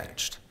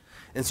damaged.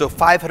 And so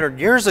 500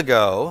 years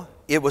ago,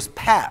 it was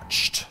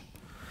patched.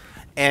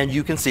 And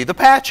you can see the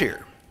patch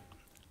here.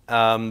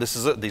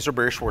 These are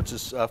Barry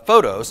Schwartz's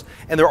photos.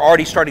 And they're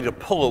already starting to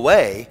pull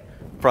away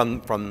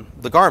from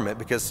the garment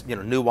because,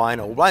 new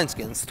wine, old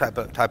wineskins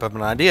type of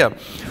an idea.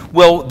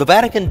 Well, the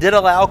Vatican did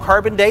allow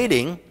carbon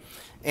dating,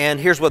 and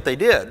here's what they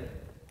did.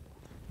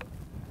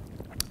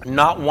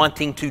 Not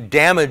wanting to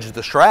damage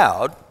the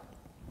shroud,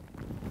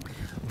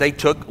 they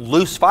took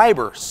loose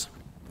fibers.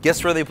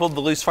 Guess where they pulled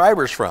the loose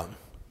fibers from?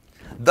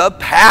 The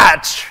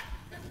patch.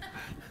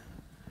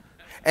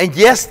 And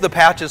yes, the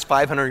patch is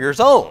 500 years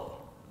old.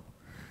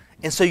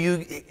 And so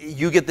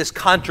you get this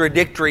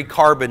contradictory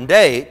carbon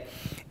date.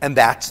 And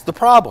that's the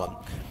problem.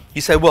 You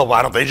say, well,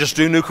 why don't they just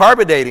do new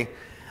carbon dating?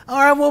 All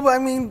right,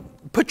 well,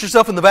 put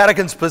yourself in the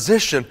Vatican's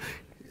position.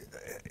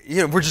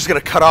 We're just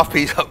going to cut off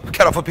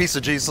a piece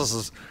of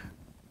Jesus'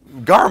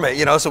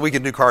 garment, so we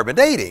can do carbon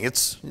dating.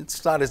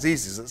 It's not as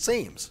easy as it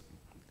seems.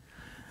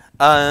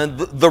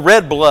 The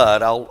red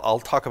blood,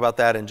 I'll talk about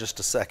that in just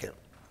a second.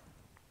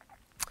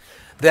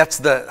 That's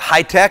the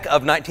high tech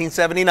of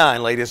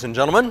 1979, ladies and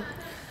gentlemen.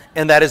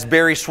 And that is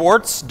Barry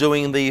Schwartz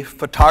doing the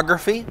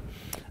photography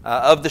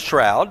of the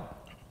shroud.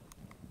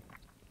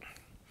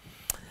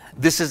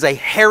 This is a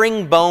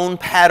herringbone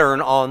pattern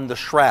on the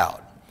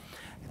shroud.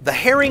 The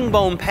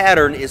herringbone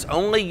pattern is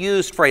only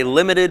used for a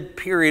limited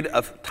period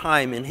of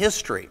time in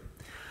history.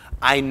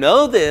 I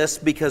know this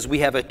because we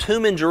have a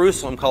tomb in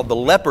Jerusalem called the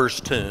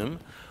leper's tomb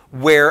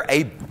where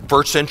a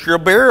first century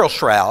burial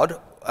shroud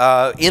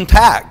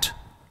intact.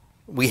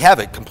 We have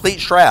it, complete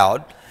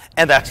shroud,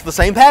 and that's the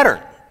same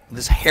pattern.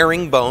 This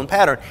herringbone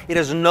pattern. It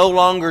is no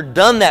longer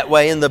done that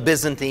way in the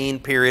Byzantine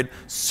period,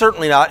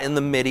 certainly not in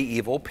the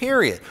medieval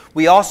period.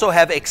 We also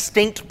have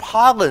extinct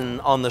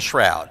pollen on the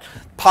shroud.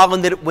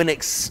 Pollen that went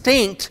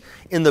extinct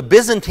in the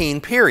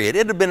Byzantine period.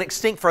 It had been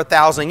extinct for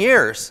 1,000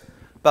 years,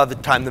 by the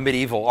time the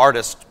medieval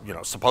artist,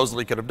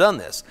 supposedly could have done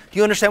this. Do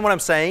you understand what I'm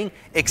saying?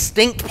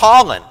 Extinct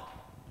pollen.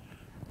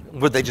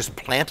 Would they just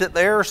plant it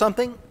there or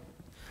something?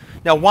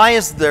 Now, why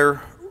is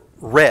there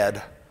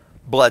red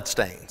blood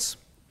stains?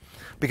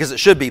 Because it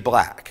should be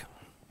black.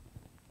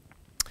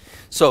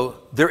 So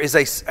there is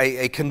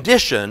a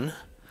condition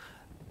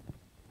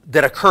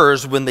that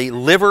occurs when the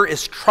liver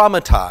is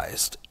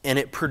traumatized, and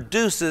it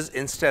produces,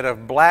 instead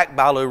of black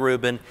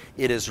bilirubin,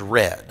 it is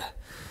red.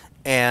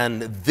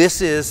 And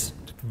this is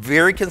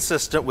very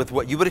consistent with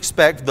what you would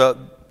expect. The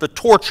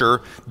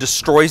torture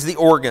destroys the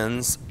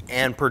organs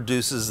and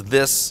produces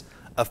this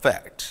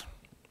effect.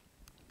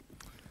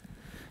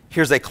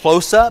 Here's a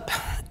close-up,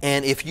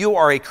 and if you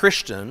are a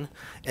Christian,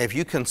 if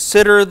you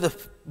consider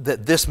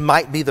that this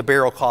might be the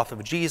burial cloth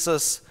of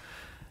Jesus,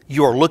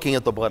 you are looking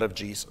at the blood of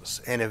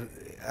Jesus. And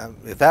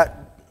if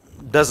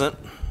that doesn't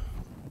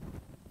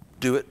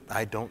do it,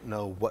 I don't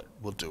know what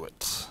will do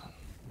it.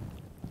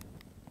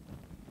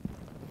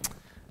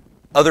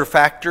 Other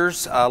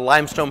factors,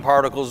 limestone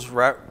particles,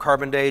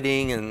 carbon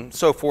dating, and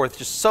so forth,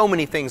 just so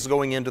many things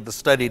going into the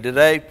study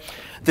today.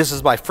 This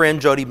is my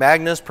friend Jody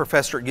Magnus,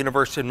 professor at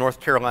University of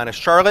North Carolina,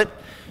 Charlotte.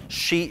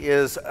 She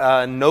is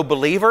no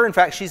believer. In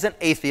fact, she's an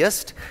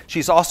atheist.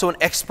 She's also an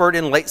expert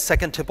in late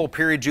Second Temple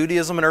period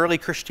Judaism and early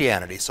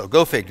Christianity, so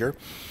go figure.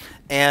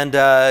 And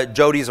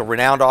Jody's a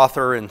renowned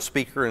author and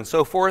speaker and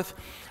so forth.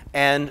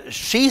 And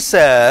she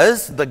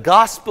says the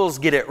Gospels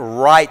get it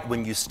right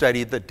when you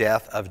study the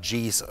death of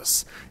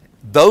Jesus.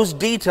 Those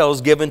details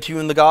given to you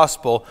in the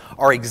Gospel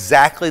are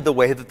exactly the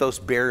way that those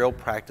burial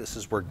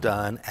practices were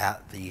done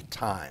at the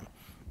time.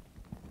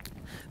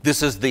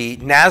 This is the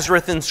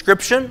Nazareth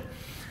inscription.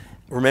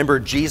 Remember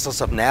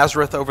Jesus of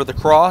Nazareth over the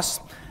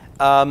cross.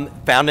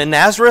 Found in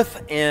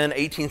Nazareth in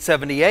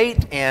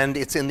 1878, and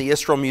it's in the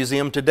Israel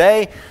Museum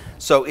today.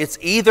 So it's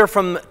either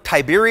from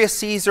Tiberius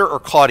Caesar or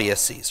Claudius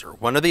Caesar,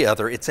 one or the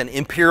other. It's an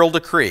imperial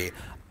decree.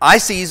 I,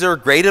 Caesar,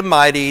 great and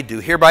mighty, do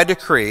hereby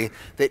decree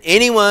that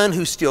anyone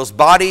who steals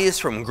bodies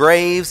from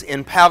graves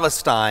in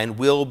Palestine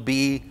will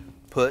be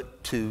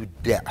put to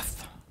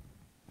death.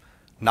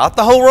 Not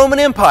the whole Roman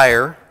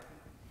Empire,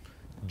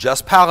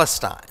 just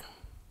Palestine.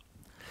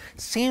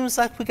 Seems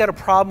like we got a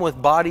problem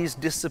with bodies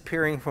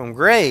disappearing from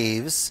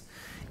graves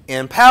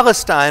in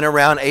Palestine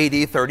around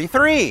AD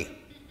 33.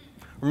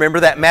 Remember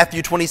that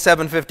Matthew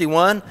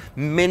 27:51?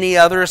 Many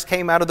others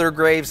came out of their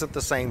graves at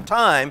the same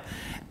time.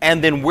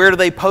 And then where do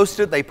they post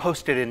it? They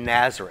posted in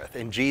Nazareth.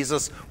 And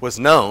Jesus was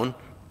known,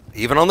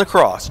 even on the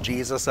cross,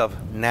 Jesus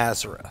of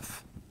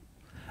Nazareth.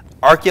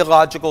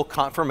 Archaeological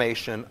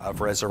confirmation of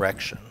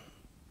resurrection.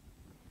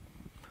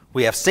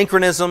 We have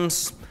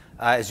synchronisms,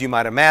 as you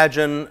might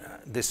imagine.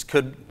 This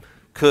could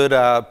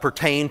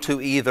pertain to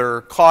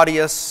either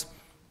Claudius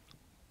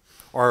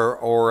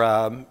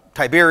or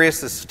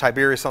Tiberius. This is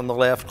Tiberius on the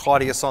left,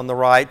 Claudius on the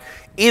right.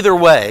 Either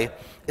way,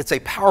 it's a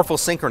powerful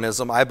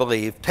synchronism, I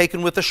believe,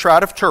 taken with the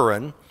Shroud of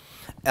Turin.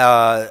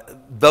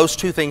 Those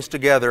two things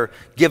together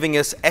giving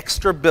us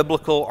extra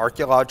biblical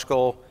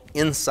archaeological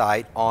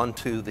insight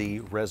onto the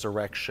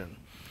resurrection.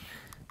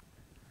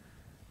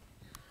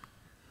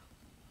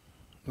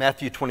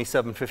 Matthew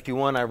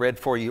 27:51 I read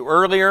for you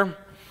earlier,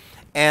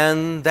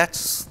 and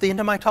that's the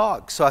end of my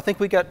talk. So I think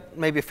we got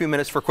maybe a few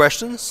minutes for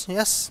questions.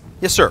 Yes?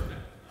 Yes, sir.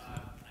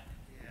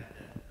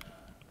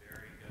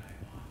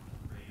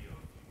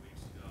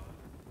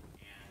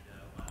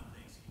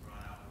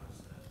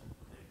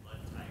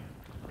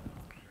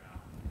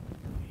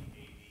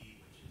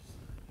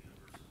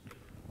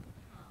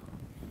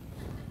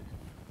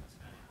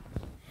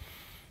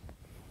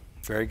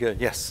 Very good.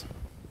 Yes.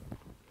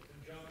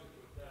 Conjunctive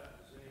with that,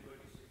 does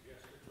anybody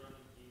suggest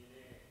running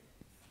DNA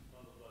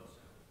on the blood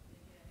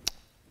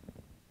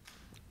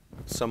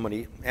sample?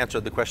 Somebody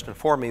answered the question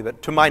for me,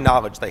 but to my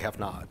knowledge, they have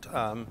not.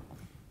 Yeah.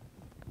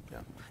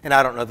 And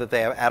I don't know that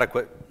they have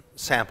adequate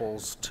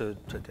samples to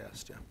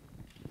test. Yeah.